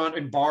Restaurant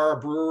and Bar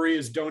Brewery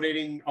is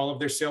donating all of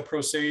their sale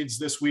proceeds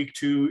this week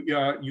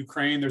to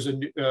Ukraine. There's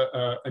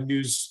a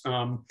news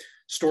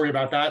story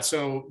about that.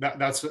 So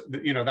that's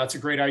a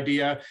great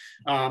idea.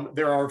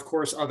 There are, of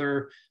course,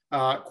 other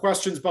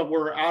questions, but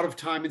we're out of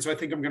time. And so I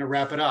think I'm going to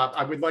wrap it up.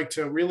 I would like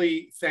to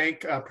really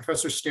thank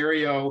Professor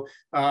Sterio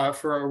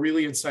for a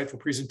really insightful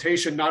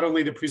presentation, not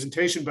only the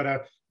presentation, but a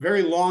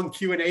very long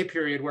Q&A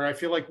period where I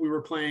feel like we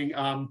were playing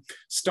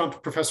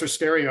Stump Professor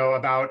Sterio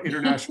about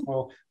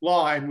international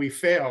law and we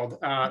failed.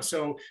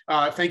 So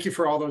thank you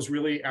for all those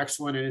really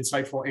excellent and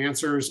insightful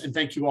answers. And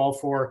thank you all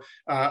for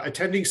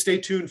attending. Stay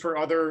tuned for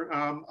other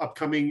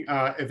upcoming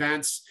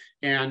events,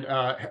 and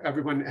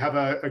everyone have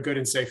a good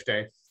and safe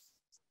day.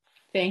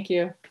 Thank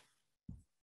you.